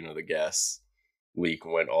ridiculous that, the gas leak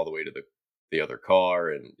went all the way to the other car,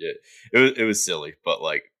 and it was silly, but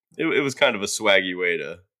like it was kind of a swaggy way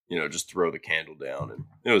to, just throw the candle down, and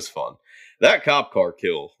it was fun. That cop car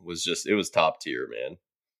kill was it was top tier, man.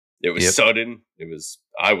 It was sudden.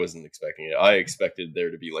 I wasn't expecting it. I expected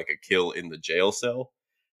there to be like a kill in the jail cell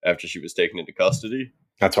after she was taken into custody.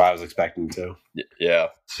 That's what I was expecting too. Yeah.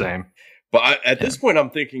 Same. But at this point, I'm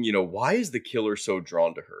thinking, why is the killer so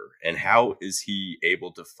drawn to her? And how is he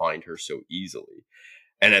able to find her so easily?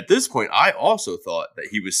 And at this point, I also thought that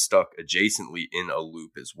he was stuck adjacently in a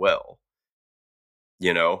loop as well.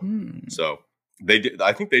 So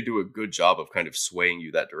I think they do a good job of kind of swaying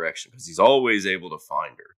you that direction because he's always able to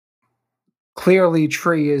find her. Clearly,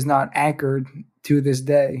 Tree is not anchored to this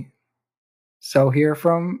day. So hear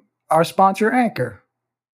from our sponsor, Anchor.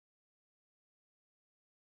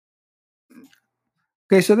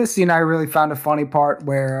 Okay, so this scene I really found a funny part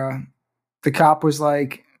where the cop was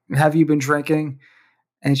like, have you been drinking?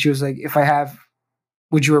 And she was like, if I have,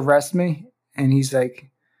 would you arrest me? And he's like,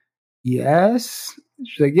 yes.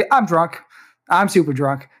 She's like, yeah, I'm drunk. I'm super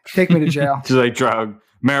drunk. Take me to jail. She's like, drug,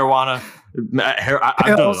 marijuana. I'm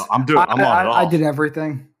on it all. I did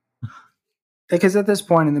everything. Because at this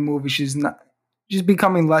point in the movie, she's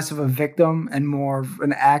becoming less of a victim and more of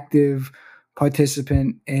an active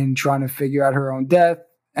participant in trying to figure out her own death.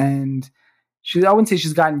 And I wouldn't say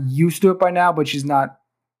she's gotten used to it by now, but she's not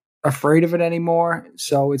afraid of it anymore.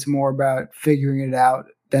 So it's more about figuring it out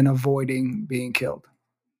than avoiding being killed.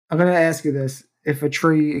 I'm going to ask you this. If a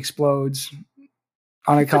tree explodes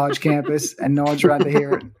on a college campus and no one's around to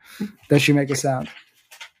hear it, does she make a sound?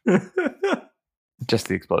 Just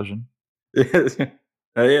the explosion. Yeah,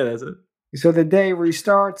 that's it. So the day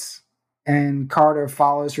restarts and Carter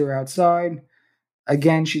follows her outside.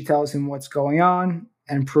 Again, she tells him what's going on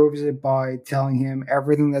and proves it by telling him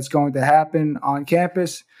everything that's going to happen on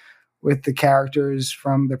campus with the characters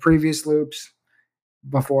from the previous loops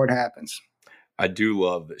before it happens. I do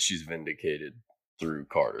love that she's vindicated through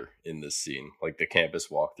Carter in this scene, like the campus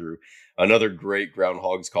walkthrough. Another great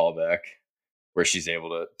Groundhog's callback where she's able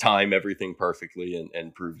to time everything perfectly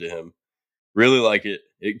and prove to him. Really like it.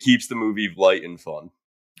 It keeps the movie light and fun.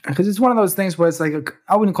 Because it's one of those things where it's like,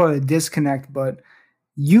 I wouldn't call it a disconnect, but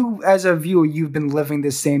you as a viewer, you've been living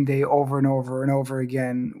this same day over and over and over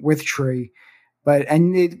again with Tree.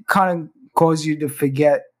 And it kind of causes you to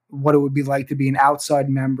forget what it would be like to be an outside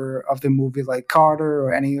member of the movie like Carter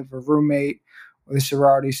or any of her roommate or the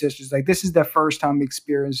sorority sisters. Like, this is their first time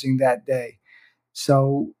experiencing that day.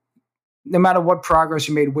 So no matter what progress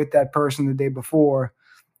you made with that person the day before,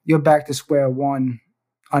 you're back to square one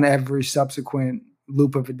on every subsequent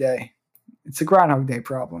loop of a day. It's a Groundhog Day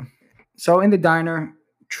problem. So in the diner,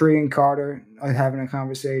 Tree and Carter are having a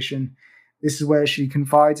conversation. This is where she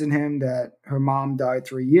confides in him that her mom died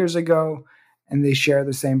 3 years ago, and they share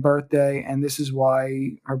the same birthday. And this is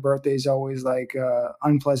why her birthday is always like an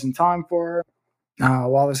unpleasant time for her.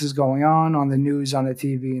 While this is going on the news, on the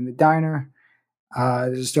TV, in the diner,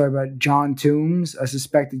 there's a story about John Toombs, a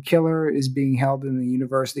suspected killer, is being held in the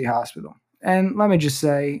university hospital. And let me just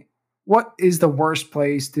say, what is the worst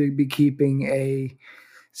place to be keeping a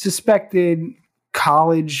suspected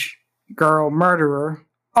college girl murderer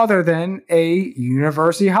other than a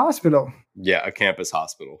university hospital? Yeah, a campus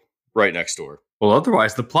hospital right next door. Well,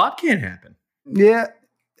 otherwise the plot can't happen. Yeah,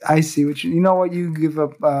 I see what you know what, you give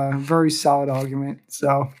up a very solid argument.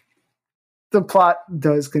 So the plot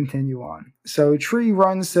does continue on. So Tree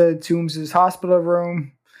runs to Toombs' hospital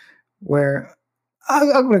room where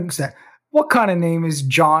I'm going to say, what kind of name is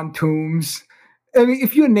John Toombs? I mean,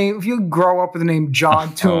 if you grow up with the name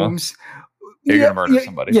John Toombs, you're going to murder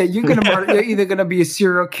somebody. Yeah, you're going to murder. You're either going to be a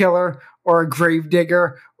serial killer or a grave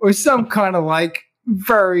digger or some kind of like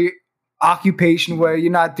very occupation where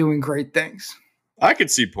you're not doing great things. I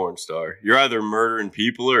could see porn star. You're either murdering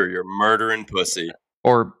people or you're murdering pussy.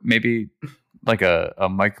 Or maybe like a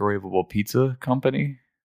microwavable pizza company.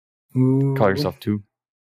 Ooh. Call yourself too.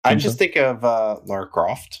 I just think of Lara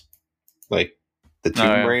Croft, like the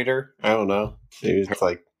Tomb Raider. I don't know. Maybe it's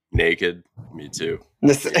like naked. Me too.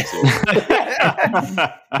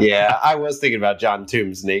 Yeah, I was thinking about John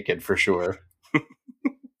Toombs naked for sure.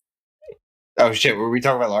 Oh shit! Were we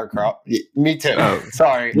talking about Lara Croft? Yeah, me too. Oh,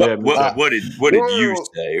 sorry. What did you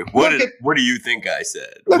say? What do you think I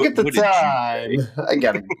said? Look at the time. I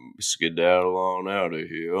gotta skedaddle on out of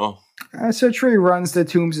here. So Tree runs to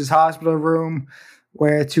Toombs' hospital room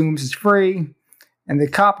where Toombs is free, and the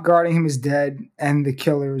cop guarding him is dead, and the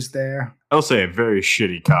killer is there. I'll say a very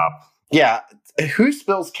shitty cop. Yeah. Who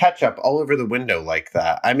spills ketchup all over the window like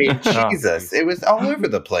that? I mean, Jesus, it was all over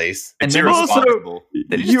the place. It's irresponsible.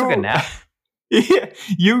 They just took a nap. Yeah,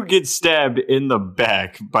 you get stabbed in the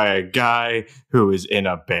back by a guy who is in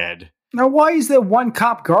a bed. Now, why is there one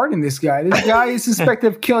cop guarding this guy? This guy is suspected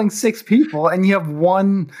of killing 6 people, and you have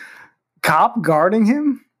one cop guarding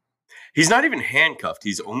him? He's not even handcuffed.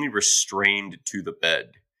 He's only restrained to the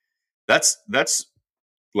bed. That's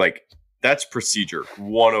procedure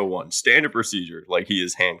 101. Standard procedure. Like, he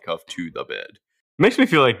is handcuffed to the bed. Makes me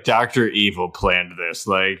feel like Dr. Evil planned this.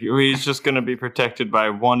 Like, he's just going to be protected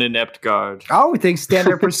by one inept guard. I would think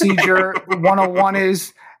standard procedure 101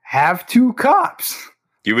 is have 2 cops.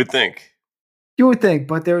 You would think. You would think,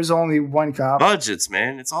 but there's only one cop. Budgets,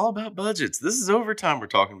 man. It's all about budgets. This is overtime we're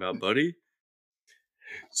talking about, buddy.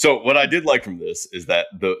 So what I did like from this is that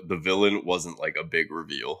the villain wasn't like a big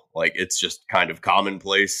reveal. Like, it's just kind of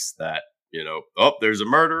commonplace that, you know, oh, there's a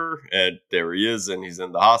murderer, and there he is, and he's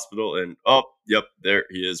in the hospital, and oh, yep, there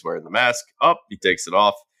he is wearing the mask. Oh, he takes it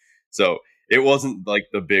off. So it wasn't like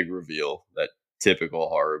the big reveal that typical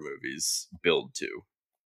horror movies build to,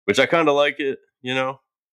 which I kind of like it, you know?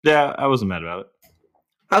 Yeah, I wasn't mad about it.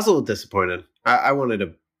 I was a little disappointed. I wanted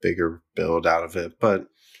a bigger build out of it, but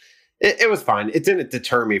it was fine. It didn't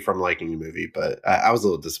deter me from liking the movie, but I was a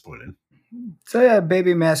little disappointed. So yeah,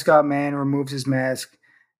 baby mascot man removes his mask,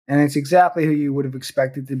 and it's exactly who you would have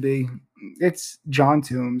expected to be. It's John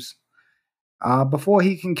Toombs. Before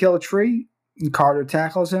he can kill a Tree, Carter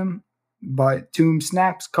tackles him, but Toombs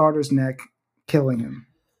snaps Carter's neck, killing him.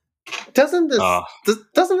 Doesn't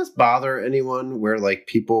this bother anyone where like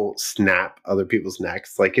people snap other people's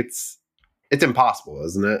necks? Like it's impossible,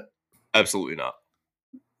 isn't it? Absolutely not.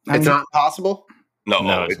 It's not possible?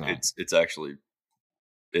 No, it's not. It's actually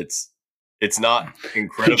it's not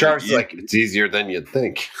incredibly Charles easy. like it's easier than you'd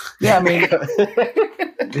think. Yeah, I mean,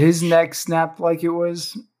 his neck snapped like it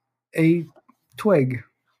was a twig.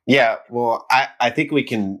 Yeah, well, I think we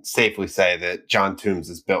can safely say that John Toombs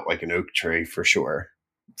is built like an oak tree for sure.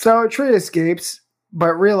 So Tree escapes,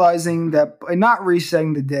 but realizing that by not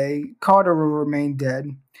resetting the day, Carter will remain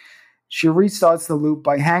dead. She restarts the loop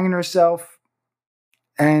by hanging herself,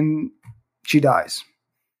 and she dies.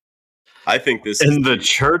 I think this In the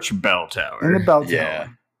church bell tower. In the bell tower. Yeah.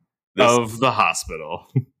 Of the hospital.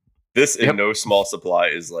 This in no small supply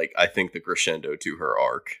is like, I think, the crescendo to her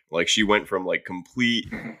arc. Like, she went from like complete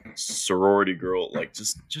sorority girl, like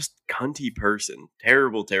just cunty person,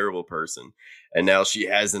 terrible person, and now she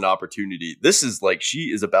has an opportunity. This is like,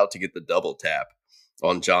 she is about to get the double tap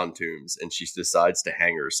on John Toombs, and she decides to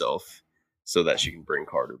hang herself so that she can bring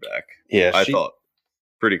Carter back. Yeah, I thought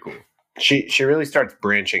pretty cool. She really starts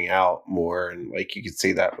branching out more, and like you can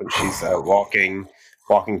see that when she's walking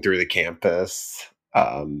through the campus.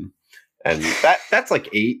 And that's like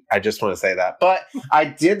 8. I just want to say that. But I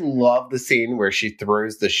did love the scene where she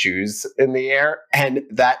throws the shoes in the air, and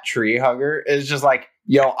that tree hugger is just like,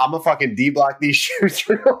 yo, I'm gonna fucking D-block these shoes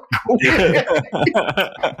real quick.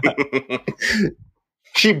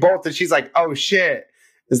 She bolted. She's like, oh shit.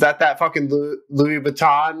 Is that fucking Louis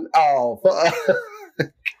Vuitton? Oh, fuck.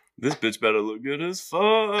 This bitch better look good as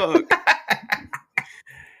fuck.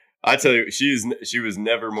 I tell you, she was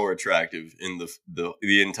never more attractive in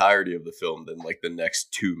the entirety of the film than like the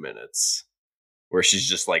next 2 minutes, where she's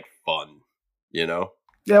just like fun, you know?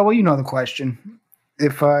 Yeah, well, you know the question: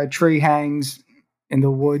 if a tree hangs in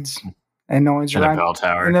the woods and no one's In a around, bell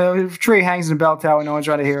tower. and if a tree hangs in a bell tower and no one's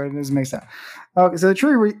trying to hear it, it doesn't make sense. Okay, so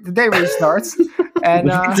the day restarts, and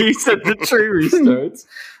He said the tree restarts.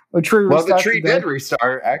 the tree restarts. Well, the tree did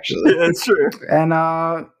restart, actually. That's true.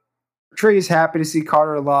 And Tree is happy to see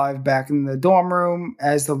Carter alive back in the dorm room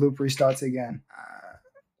as the loop restarts again.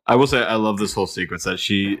 I will say I love this whole sequence that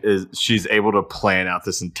she's able to plan out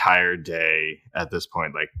this entire day at this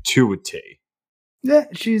point, like to a T. Yeah,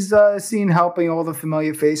 she's seen helping all the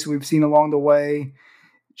familiar faces we've seen along the way.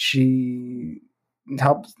 She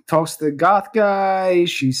talks to the goth guy.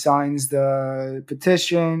 She signs the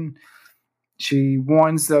petition. She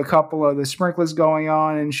warns a couple of the sprinklers going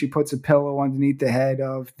on, and she puts a pillow underneath the head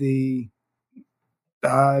of the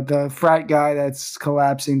frat guy that's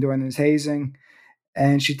collapsing during this hazing.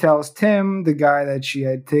 And she tells Tim, the guy that she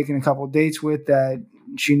had taken a couple dates with, that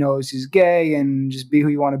she knows he's gay and just be who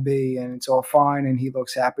you want to be, and it's all fine. And he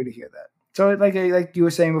looks happy to hear that. So, like you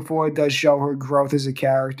were saying before, it does show her growth as a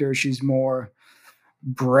character. She's more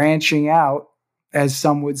branching out, as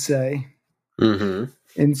some would say,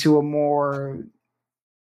 into a more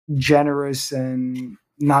generous and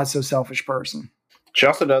not so selfish person. She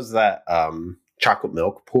also does that chocolate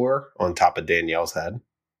milk pour on top of Danielle's head.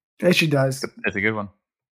 Yeah, she does. It's a good one.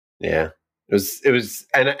 Yeah, it was,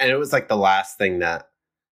 and it was like the last thing that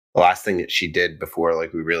she did before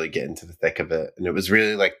like we really get into the thick of it, and it was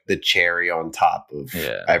really like the cherry on top of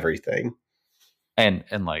everything. And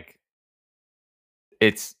like,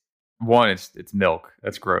 it's one, it's milk.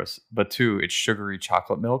 That's gross. But 2, it's sugary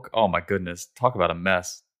chocolate milk. Oh my goodness! Talk about a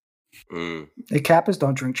mess. Mm. The Kappas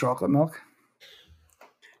don't drink chocolate milk.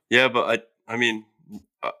 Yeah, but I mean,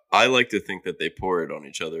 I like to think that they pour it on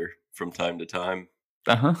each other from time to time.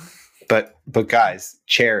 Uh-huh. But guys,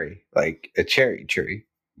 cherry, like a cherry tree.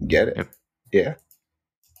 Get it? Yep. Yeah.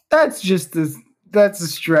 That's a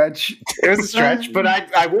stretch. It was a stretch, but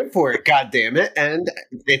I went for it. God damn it. And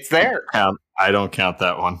it's there. I don't count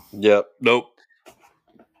that one. Yep. Nope.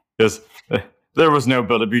 Because there was no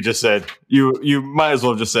build-up. You just said, you might as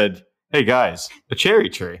well have just said, hey guys, a cherry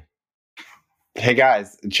tree. Hey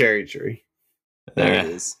guys, a cherry tree. There it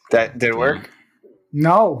is. That did it work?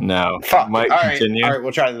 No. Fuck. Might continue. All right,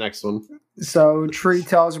 we'll try the next one. So Tree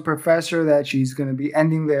tells her professor that she's going to be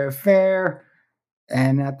ending their affair.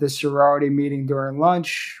 And at the sorority meeting during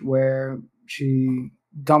lunch, where she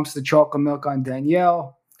dumps the chocolate milk on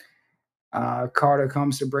Danielle, Carter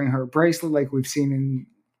comes to bring her a bracelet like we've seen in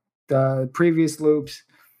the previous loops.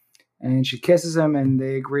 And she kisses him, and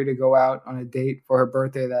they agree to go out on a date for her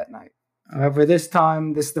birthday that night. However, this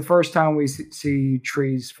is the first time we see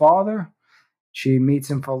Tree's father. She meets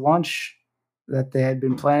him for lunch that they had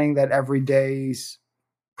been planning that every day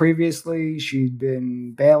previously she'd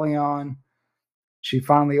been bailing on. She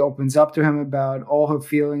finally opens up to him about all her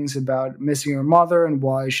feelings about missing her mother and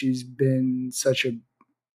why she's been such a,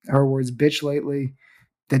 her words, bitch lately.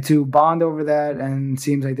 The two bond over that, and it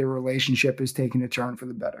seems like their relationship is taking a turn for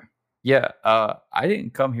the better. Yeah, I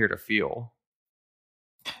didn't come here to feel.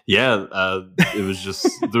 Yeah, it was just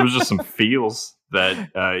there was just some feels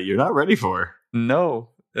that you're not ready for.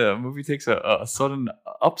 No, the movie takes a sudden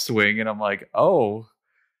upswing, and I'm like, oh,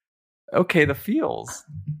 okay, the feels.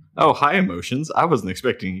 Oh, high emotions. I wasn't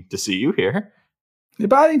expecting to see you here. Yeah,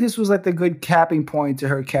 but I think this was like the good capping point to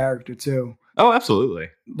her character too. Oh, absolutely.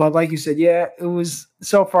 But like you said, yeah, it was,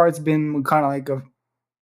 so far it's been kind of like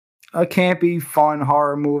a campy, fun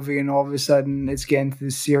horror movie, and all of a sudden it's getting to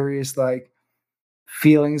this serious like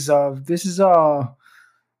feelings of this is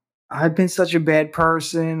I've been such a bad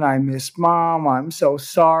person. I miss mom. I'm so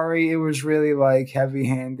sorry. It was really like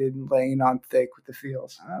heavy-handed and laying on thick with the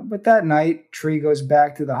feels. But that night, Tree goes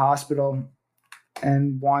back to the hospital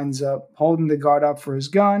and winds up holding the guard up for his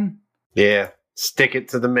gun. Yeah, stick it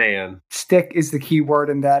to the man. Stick is the key word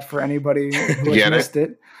in that for anybody who has missed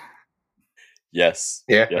it. Yes.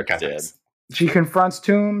 Yeah, Yep, okay. Dad. She confronts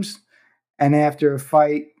Toombs, and after a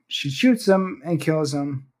fight, she shoots him and kills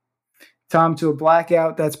him. Time to a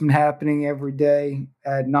blackout that's been happening every day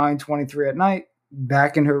at 9:23 at night.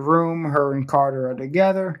 Back in her room, her and Carter are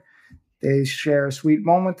together. They share a sweet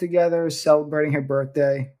moment together, celebrating her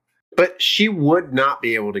birthday. But she would not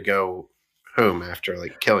be able to go home after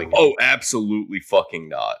like killing him. Oh, absolutely fucking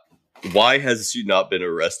not. Why has she not been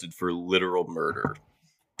arrested for literal murder?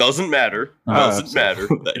 Doesn't matter. Doesn't matter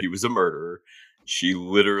that he was a murderer. She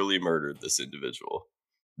literally murdered this individual.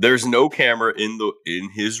 There's no camera in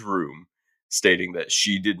his room stating that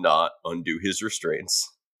she did not undo his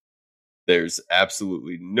restraints. There's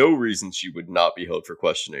absolutely no reason she would not be held for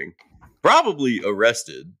questioning. Probably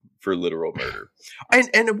arrested for literal murder.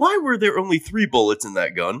 And why were there only 3 bullets in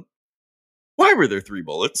that gun? Why were there 3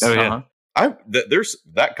 bullets? Oh, yeah.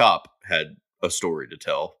 That cop had a story to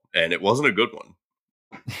tell, and it wasn't a good one.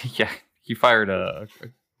 Yeah, he fired a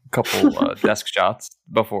couple desk shots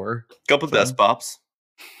before. Couple desk pops.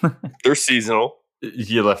 They're seasonal.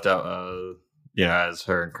 You left out, as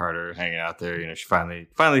her and Carter hanging out there, she finally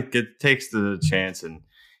takes the chance and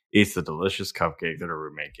eats the delicious cupcake that her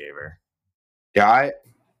roommate gave her. Yeah,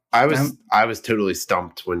 I was totally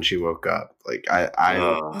stumped when she woke up. Like I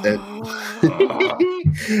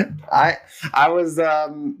was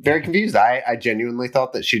very confused. I genuinely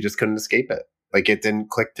thought that she just couldn't escape it. Like it didn't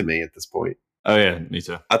click to me at this point. Oh yeah, me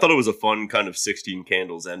too. I thought it was a fun kind of 16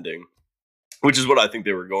 candles ending, which is what I think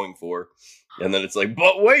they were going for. And then it's like,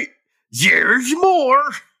 but wait, there's more.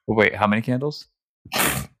 Wait, how many candles?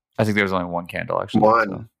 I think there was only 1 candle, actually. One.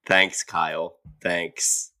 So. Thanks, Kyle.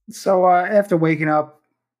 Thanks. So after waking up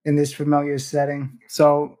in this familiar setting,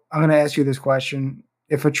 so I'm going to ask you this question.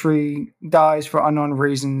 If a tree dies for unknown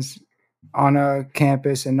reasons on a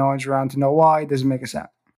campus and no one's around to know why, does it make a sound?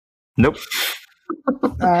 Nope.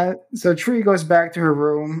 So Tree goes back to her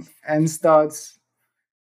room and starts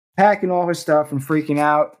packing all her stuff and freaking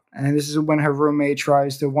out. And this is when her roommate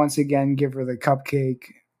tries to once again give her the cupcake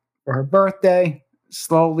for her birthday.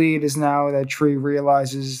 Slowly, it is now that Tree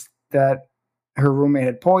realizes that her roommate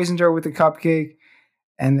had poisoned her with the cupcake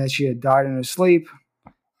and that she had died in her sleep.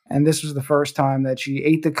 And this was the first time that she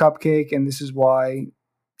ate the cupcake, and this is why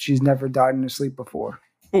she's never died in her sleep before.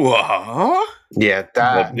 What? Yeah,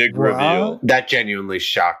 The big reveal. that genuinely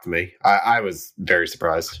shocked me. I was very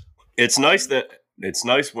surprised. It's nice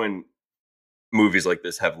when movies like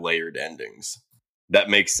this have layered endings. That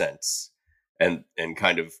makes sense. And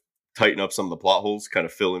kind of tighten up some of the plot holes, kind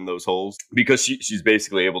of fill in those holes. Because she's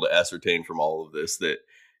basically able to ascertain from all of this that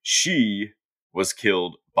she was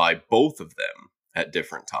killed by both of them at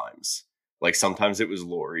different times. Like sometimes it was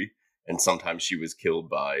Laurie, and sometimes she was killed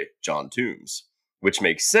by John Toombs. Which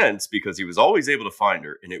makes sense because he was always able to find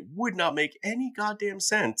her, and it would not make any goddamn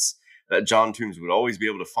sense that John Toombs would always be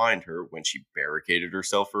able to find her when she barricaded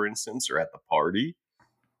herself, for instance, or at the party.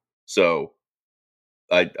 So,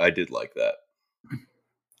 I did like that.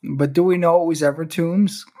 But do we know it was ever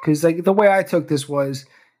Toombs? Because like the way I took this was,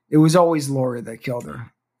 it was always Laurie that killed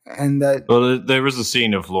her, and that. Well, there was a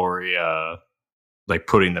scene of Laurie, like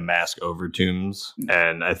putting the mask over Toombs,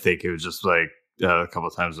 and I think it was just like. A couple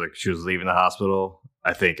of times, like she was leaving the hospital.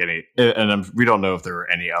 I think we don't know if there were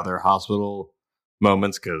any other hospital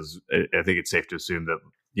moments because I think it's safe to assume that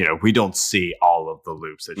we don't see all of the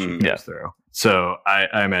loops that she goes through. So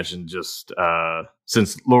I imagine just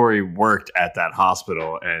since Laurie worked at that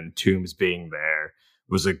hospital and Toombs being there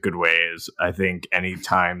was a good way. Is I think any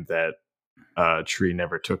time that Tree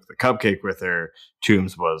never took the cupcake with her,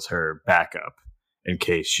 Toombs was her backup in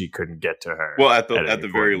case she couldn't get to her. Well, at the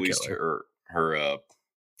very least, her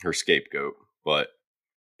scapegoat, but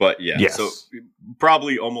yeah, yes. So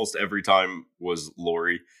probably almost every time was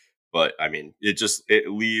Laurie, but I mean, it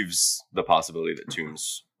leaves the possibility that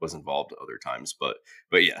Toombs was involved other times, but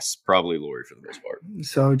yes, probably Laurie for the most part.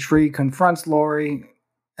 So Tree confronts Laurie,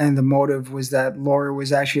 and the motive was that Laurie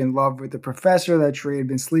was actually in love with the professor that Tree had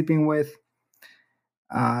been sleeping with.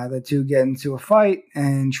 The two get into a fight,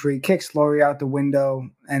 and Tree kicks Laurie out the window,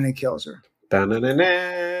 and it kills her.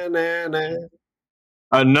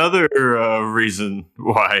 Another reason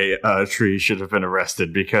why Tree should have been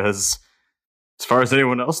arrested, because as far as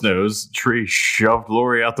anyone else knows, Tree shoved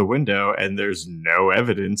Laurie out the window, and there's no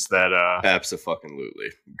evidence that Abso-fucking-lutely.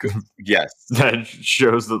 Yes. that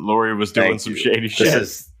shows that Laurie was doing some shady shit.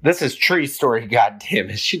 This is Tree's story,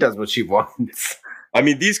 goddammit. She does what she wants. I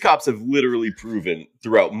mean, these cops have literally proven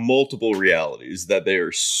throughout multiple realities that they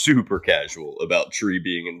are super casual about Tree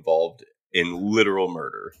being involved in literal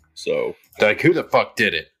murder. So, like, who the fuck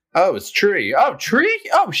did it? Oh, it's Tree. Oh, Tree?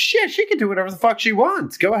 Oh, shit. She can do whatever the fuck she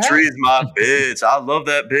wants. Go ahead. Tree's my bitch. I love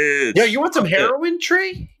that bitch. Yo, you want some heroin,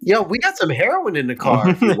 Tree? Yo, we got some heroin in the car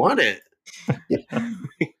if you want it.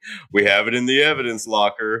 We have it in the evidence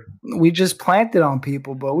locker. We just planted on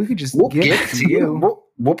people, but we could just give it to you.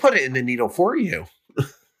 We'll put it in the needle for you.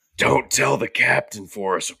 Don't tell the captain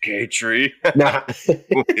for us, okay, Tree? Nah.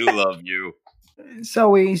 We love you. So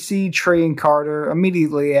we see Tree and Carter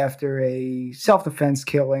immediately after a self-defense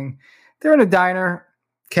killing. They're in a diner,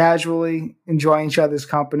 casually enjoying each other's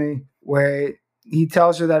company, where he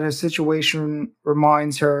tells her that her situation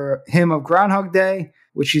reminds him of Groundhog Day,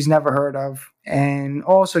 which she's never heard of, and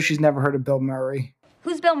also she's never heard of Bill Murray.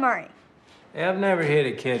 Who's Bill Murray? Hey, I've never hit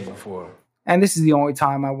a kid before. And this is the only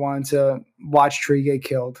time I wanted to watch Tree get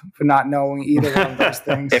killed for not knowing either one of those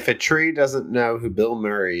things. If a tree doesn't know who Bill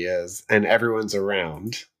Murray is and everyone's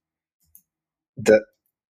around, does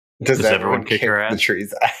everyone kick her ass? the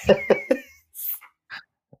tree's ass?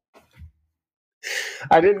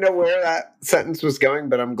 I didn't know where that sentence was going,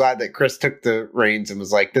 but I'm glad that Chris took the reins and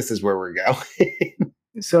was like, this is where we're going.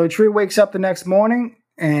 So Tree wakes up the next morning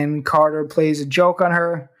and Carter plays a joke on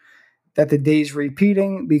her that the day's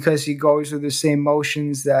repeating because he goes through the same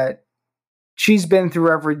motions that she's been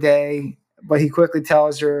through every day, but he quickly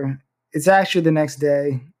tells her it's actually the next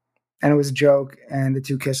day and it was a joke, and the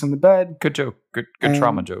two kiss on the bed. Good joke. Good And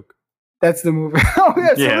trauma joke. That's the movie. Oh,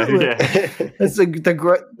 absolutely. Yeah. That's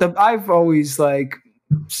I've always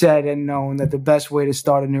said and known that the best way to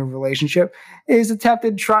start a new relationship is attempt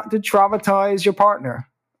to traumatize your partner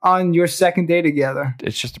on your second day together.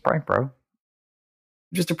 It's just a prank, bro.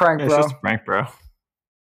 Just a prank, It's bro. just a prank, bro.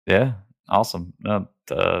 Yeah, awesome.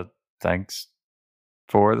 Thanks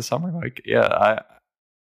for the summary, Mike. Yeah,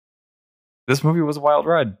 this movie was a wild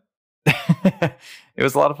ride. It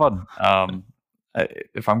was a lot of fun.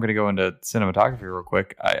 If I'm going to go into cinematography real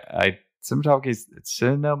quick,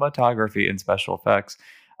 cinematography and special effects.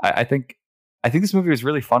 I think this movie was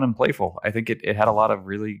really fun and playful. I think it had a lot of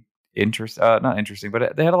really not interesting,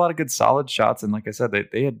 but they had a lot of good solid shots. And like I said,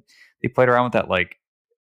 they played around with that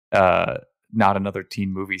not another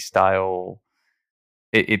teen movie style.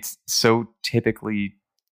 It's so typically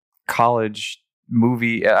college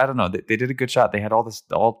movie. I don't know. They did a good shot. They had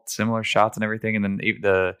all similar shots and everything. And then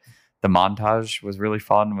the montage was really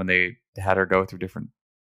fun when they had her go through different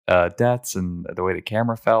deaths and the way the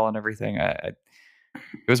camera fell and everything. It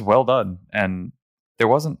was well done, and there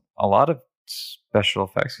wasn't a lot of special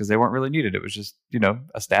effects because they weren't really needed. It was just a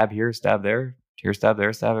stab here, stab there, here, stab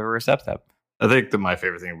there, stab everywhere, stab. I think that my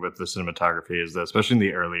favorite thing with the cinematography is that, especially in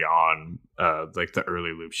the early on, the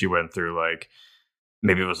early loop she went through,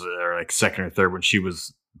 maybe it was second or third when she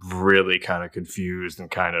was really kind of confused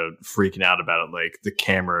and kind of freaking out about it. The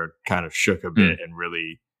camera kind of shook a bit and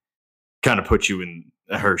really kind of put you in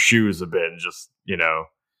her shoes a bit, and just yeah,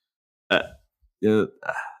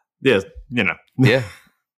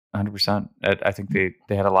 100%. I think they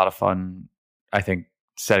had a lot of fun. I think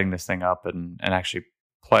setting this thing up and actually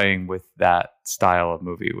playing with that style of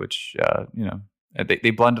movie, which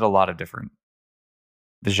they blended a lot of the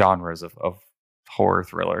genres of horror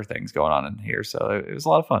thriller things going on in here. So it was a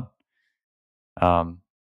lot of fun.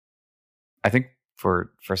 I think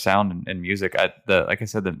for sound and music, like I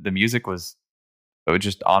said, the music was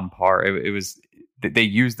just on par. They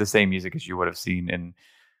used the same music as you would have seen in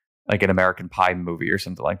an American Pie movie or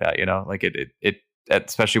something like that. It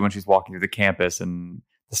especially when she's walking through the campus and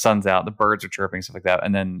the sun's out, the birds are chirping, stuff like that.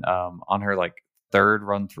 And then on her third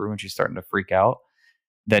run through, when she's starting to freak out,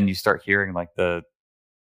 then you start hearing the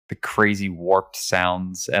crazy warped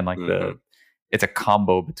sounds and it's a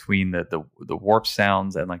combo between the warped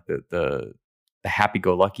sounds and the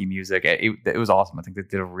happy-go-lucky music. It was awesome. I think they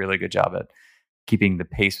did a really good job at keeping the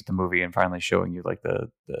pace with the movie and finally showing you the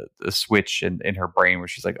switch in her brain where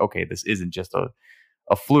she's like, okay, this isn't just a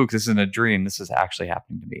fluke. This isn't a dream. This is actually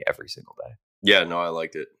happening to me every single day. Yeah, no, I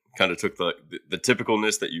liked it. Kind of took the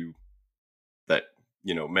typicalness that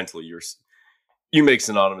mentally you make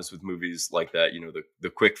synonymous with movies like that. The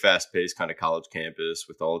quick, fast paced kind of college campus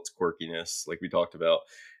with all its quirkiness, like we talked about.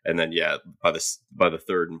 And then, by the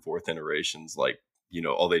third and fourth iterations,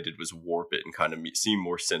 all they did was warp it and kind of seem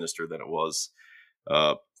more sinister than it was.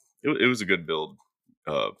 It was a good build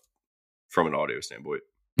from an audio standpoint.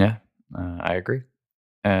 Yeah, I agree.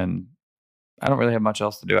 And I don't really have much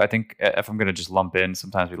else to do. I think if I'm going to just lump in,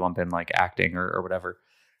 sometimes we lump in acting or whatever.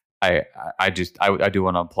 I do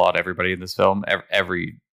want to applaud everybody in this film.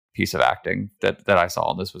 Every piece of acting that I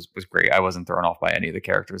saw in this was great. I wasn't thrown off by any of the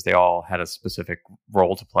characters. They all had a specific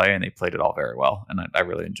role to play, and they played it all very well. And I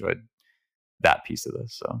really enjoyed that piece of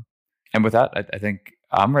this. So, and with that, I think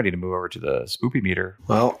I'm ready to move over to the spoopy meter.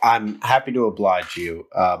 Well, I'm happy to oblige you.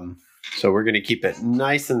 So we're going to keep it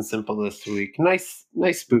nice and simple this week. Nice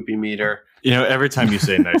spoopy meter. Every time you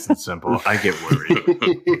say nice and simple, I get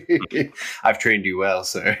worried. I've trained you well,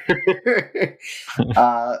 sir.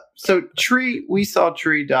 So we saw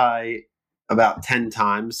Tree die about 10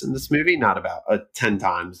 times in this movie. Not about 10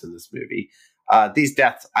 times in this movie. These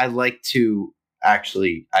deaths, I like to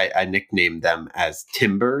actually, I nicknamed them as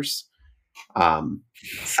timbers. So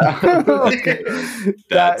Okay.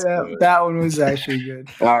 That one was actually good.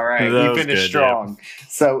 all right, That we was finished good, strong.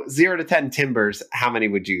 So 0 to 10 timbers. How many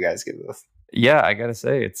would you guys give this? Yeah, I gotta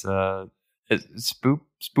say it's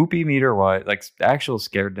spoopy meter wise, like actual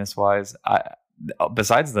scaredness wise.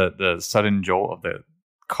 Besides the sudden jolt of the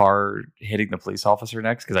car hitting the police officer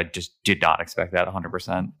next, because I just did not expect that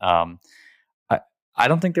 100%. I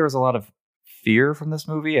don't think there was a lot of fear from this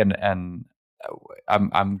movie, and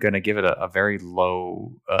I'm gonna give it a very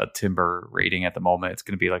low timber rating at the moment. It's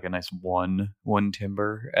gonna be like a nice one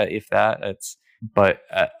timber, if that. But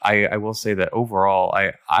I will say that overall,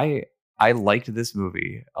 I liked this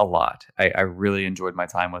movie a lot. I really enjoyed my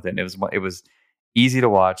time with it. And it was easy to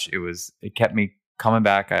watch. It kept me coming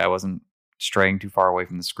back. I wasn't straying too far away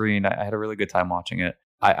from the screen. I had a really good time watching it.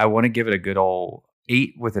 I want to give it a good old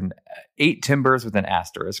 8 timbers with an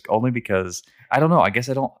asterisk, only because I don't know.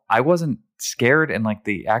 I wasn't scared, and like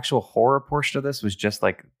the actual horror portion of this was just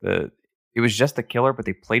like it was just the killer, but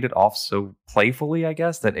they played it off so playfully, I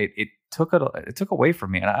guess, that it took away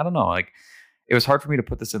from me. And I don't know, like it was hard for me to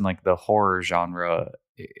put this in like the horror genre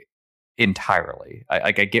entirely.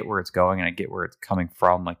 I get where it's going, and I get where it's coming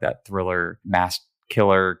from, like that thriller masked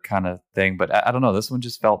killer kind of thing. But I don't know, this one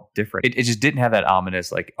just felt different. It just didn't have that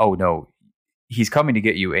ominous, like, oh no, he's coming to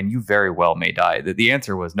get you and you very well may die. The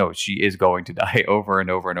answer was no, she is going to die over and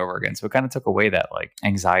over and over again. So it kind of took away that like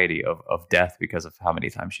anxiety of death because of how many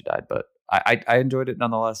times she died. But I enjoyed it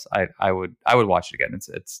nonetheless. I would watch it again.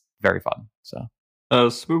 It's very fun. So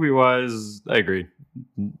Spoopy wise, I agree.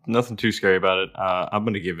 Nothing too scary about it. I'm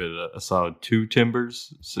going to give it a solid 2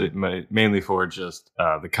 timbers, so mainly for just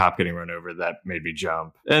the cop getting run over. That made me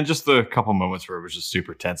jump, and just the couple moments where it was just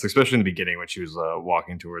super tense, especially in the beginning when she was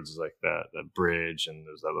walking towards like that bridge, and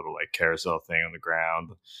there's that little like carousel thing on the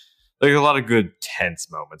ground. Like a lot of good tense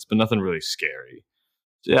moments, but nothing really scary.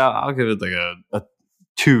 So yeah, I'll give it like a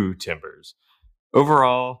 2 timbers.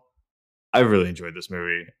 Overall, I really enjoyed this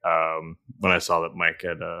movie. When I saw that Mike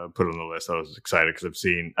had put it on the list, I was excited because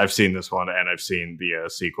I've seen this one and I've seen the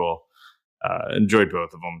sequel. Enjoyed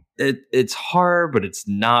both of them. It's hard, but it's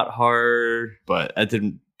not hard. But I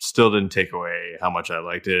still didn't take away how much I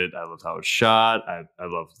liked it. I loved how it's shot. I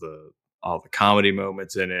loved all the comedy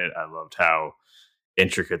moments in it. I loved how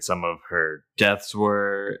intricate some of her deaths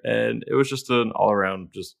were, and it was just an all around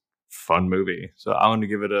just fun movie. So I'm gonna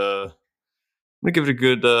give it a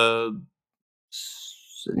good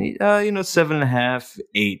 7.5,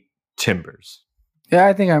 8 timbers. Yeah,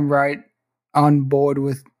 I think I'm right on board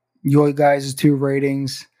with your guys' 2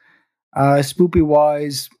 ratings. Spoopy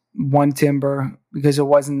wise, 1 timber, because it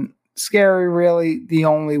wasn't scary really. The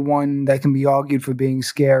only one that can be argued for being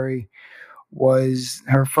scary was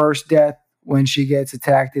her first death when she gets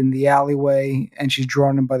attacked in the alleyway and she's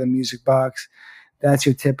drawn in by the music box. That's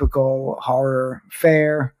your typical horror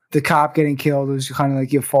fare. The cop getting killed was kind of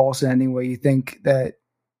like your false ending, where you think that,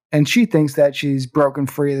 and she thinks that she's broken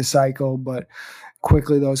free of the cycle, but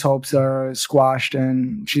quickly those hopes are squashed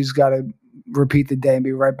and she's got to repeat the day and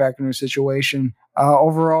be right back in her situation.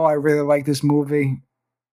 Overall, I really like this movie.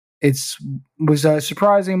 It was a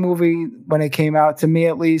surprising movie when it came out, to me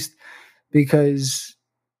at least, because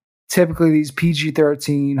typically these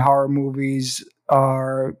PG-13 horror movies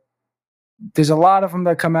there's a lot of them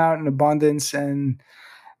that come out in abundance, and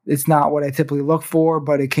it's not what I typically look for,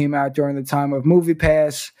 but it came out during the time of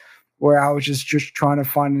MoviePass, where I was just trying to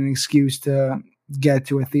find an excuse to get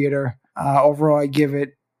to a theater. Overall, I give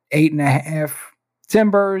it 8.5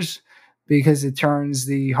 timbers because it turns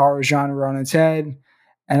the horror genre on its head.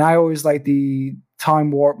 And I always like the time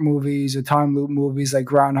warp movies or time loop movies like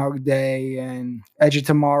Groundhog Day and Edge of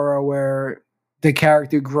Tomorrow, where the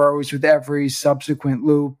character grows with every subsequent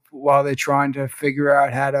loop while they're trying to figure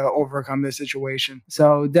out how to overcome the situation.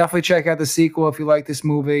 So definitely check out the sequel if you like this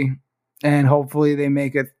movie, and hopefully they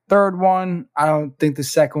make a third one. I don't think the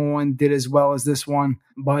second one did as well as this one,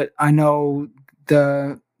 but I know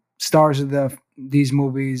the stars of these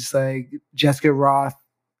movies, like Jessica Roth,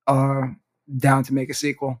 are down to make a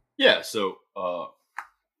sequel. Yeah, so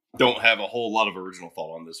don't have a whole lot of original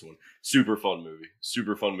thought on this one. Super fun movie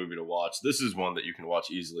to watch. This is one that you can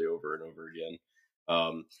watch easily over and over again.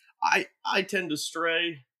 I tend to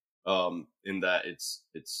stray in that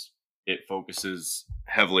it focuses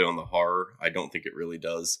heavily on the horror. I don't think it really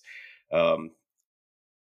does. That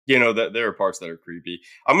there are parts that are creepy.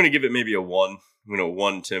 I'm gonna give it maybe a 1.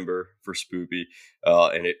 1 timber for Spoopy.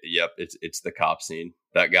 And it's the cop scene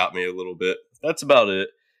that got me a little bit. That's about it.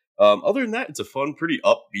 Other than that, it's a fun, pretty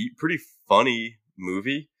upbeat, pretty funny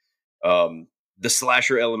movie. The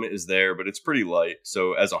slasher element is there, but it's pretty light.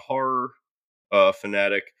 So as a horror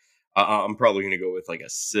fanatic, I'm probably going to go with like a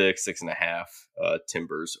 6.5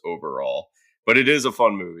 Timbers overall. But it is a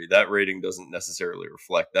fun movie. That rating doesn't necessarily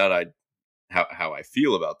reflect that how I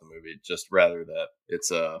feel about the movie. Just rather that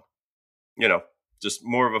it's just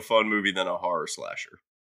more of a fun movie than a horror slasher.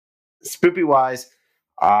 Spoopy wise,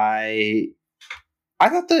 I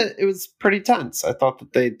thought that it was pretty tense. I thought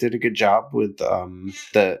that they did a good job with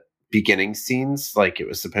the beginning scenes. Like, it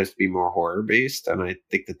was supposed to be more horror based, and I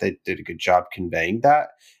think that they did a good job conveying that,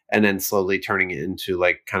 and then slowly turning it into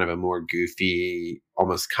like kind of a more goofy,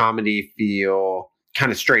 almost comedy feel,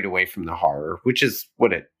 kind of straight away from the horror, which is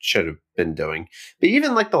what it should have been doing. But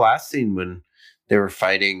even like the last scene when they were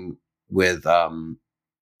fighting with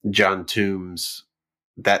John Toombs,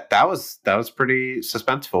 that was pretty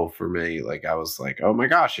suspenseful for me. Like, I was like, oh my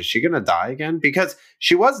gosh, is she gonna die again? Because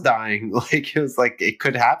she was dying. Like, it was like it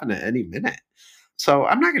could happen at any minute. So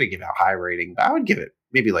I'm not gonna give it a high rating, but I would give it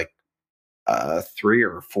maybe like 3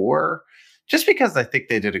 or 4, just because I think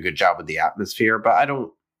they did a good job with the atmosphere. But I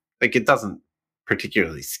don't like, it doesn't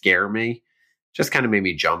particularly scare me. Just kind of made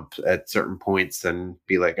me jump at certain points and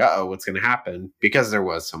be like, uh-oh, what's gonna happen? Because there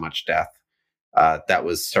was so much death that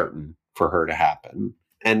was certain for her to happen.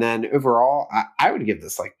 And then overall, I would give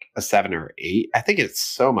this like a 7 or 8. I think it's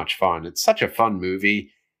so much fun. It's such a fun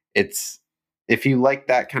movie. It's, if you like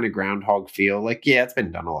that kind of Groundhog feel, like, yeah, it's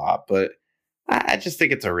been done a lot, but I just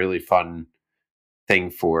think it's a really fun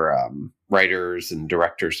thing for writers and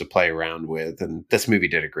directors to play around with. And this movie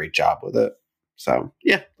did a great job with it. So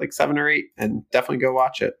yeah, like 7 or 8, and definitely go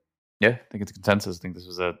watch it. Yeah, I think it's a consensus. I think this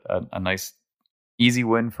was a nice, easy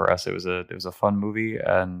win for us. It was a fun movie,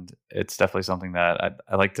 and it's definitely something that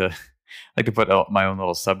I like to put out my own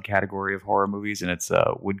little subcategory of horror movies, and it's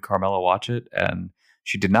would Carmela watch it? And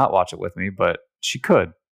she did not watch it with me, but she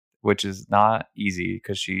could, which is not easy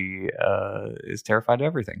because she is terrified of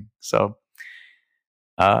everything. So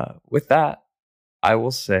with that, I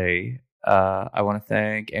will say I want to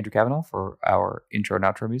thank Andrew Cavanaugh for our intro and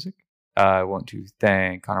outro music. I want to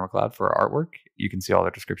thank Connor McLeod for our artwork. You can see all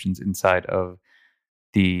the descriptions inside of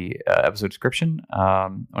the episode description. I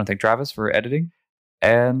want to thank Travis for editing,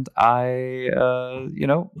 and I,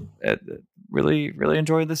 really, really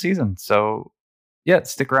enjoyed the season. So, yeah,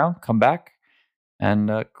 stick around, come back,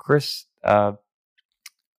 and Chris,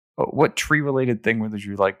 what tree-related thing would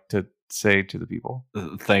you like to say to the people?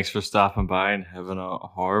 Thanks for stopping by and having a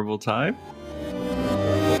horrible time.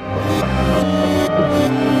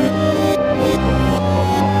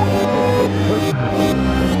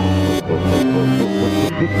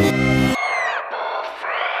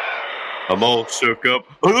 I'm all shook up.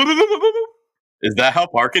 Is that how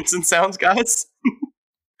Parkinson sounds, guys?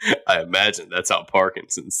 I imagine that's how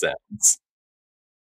Parkinson sounds.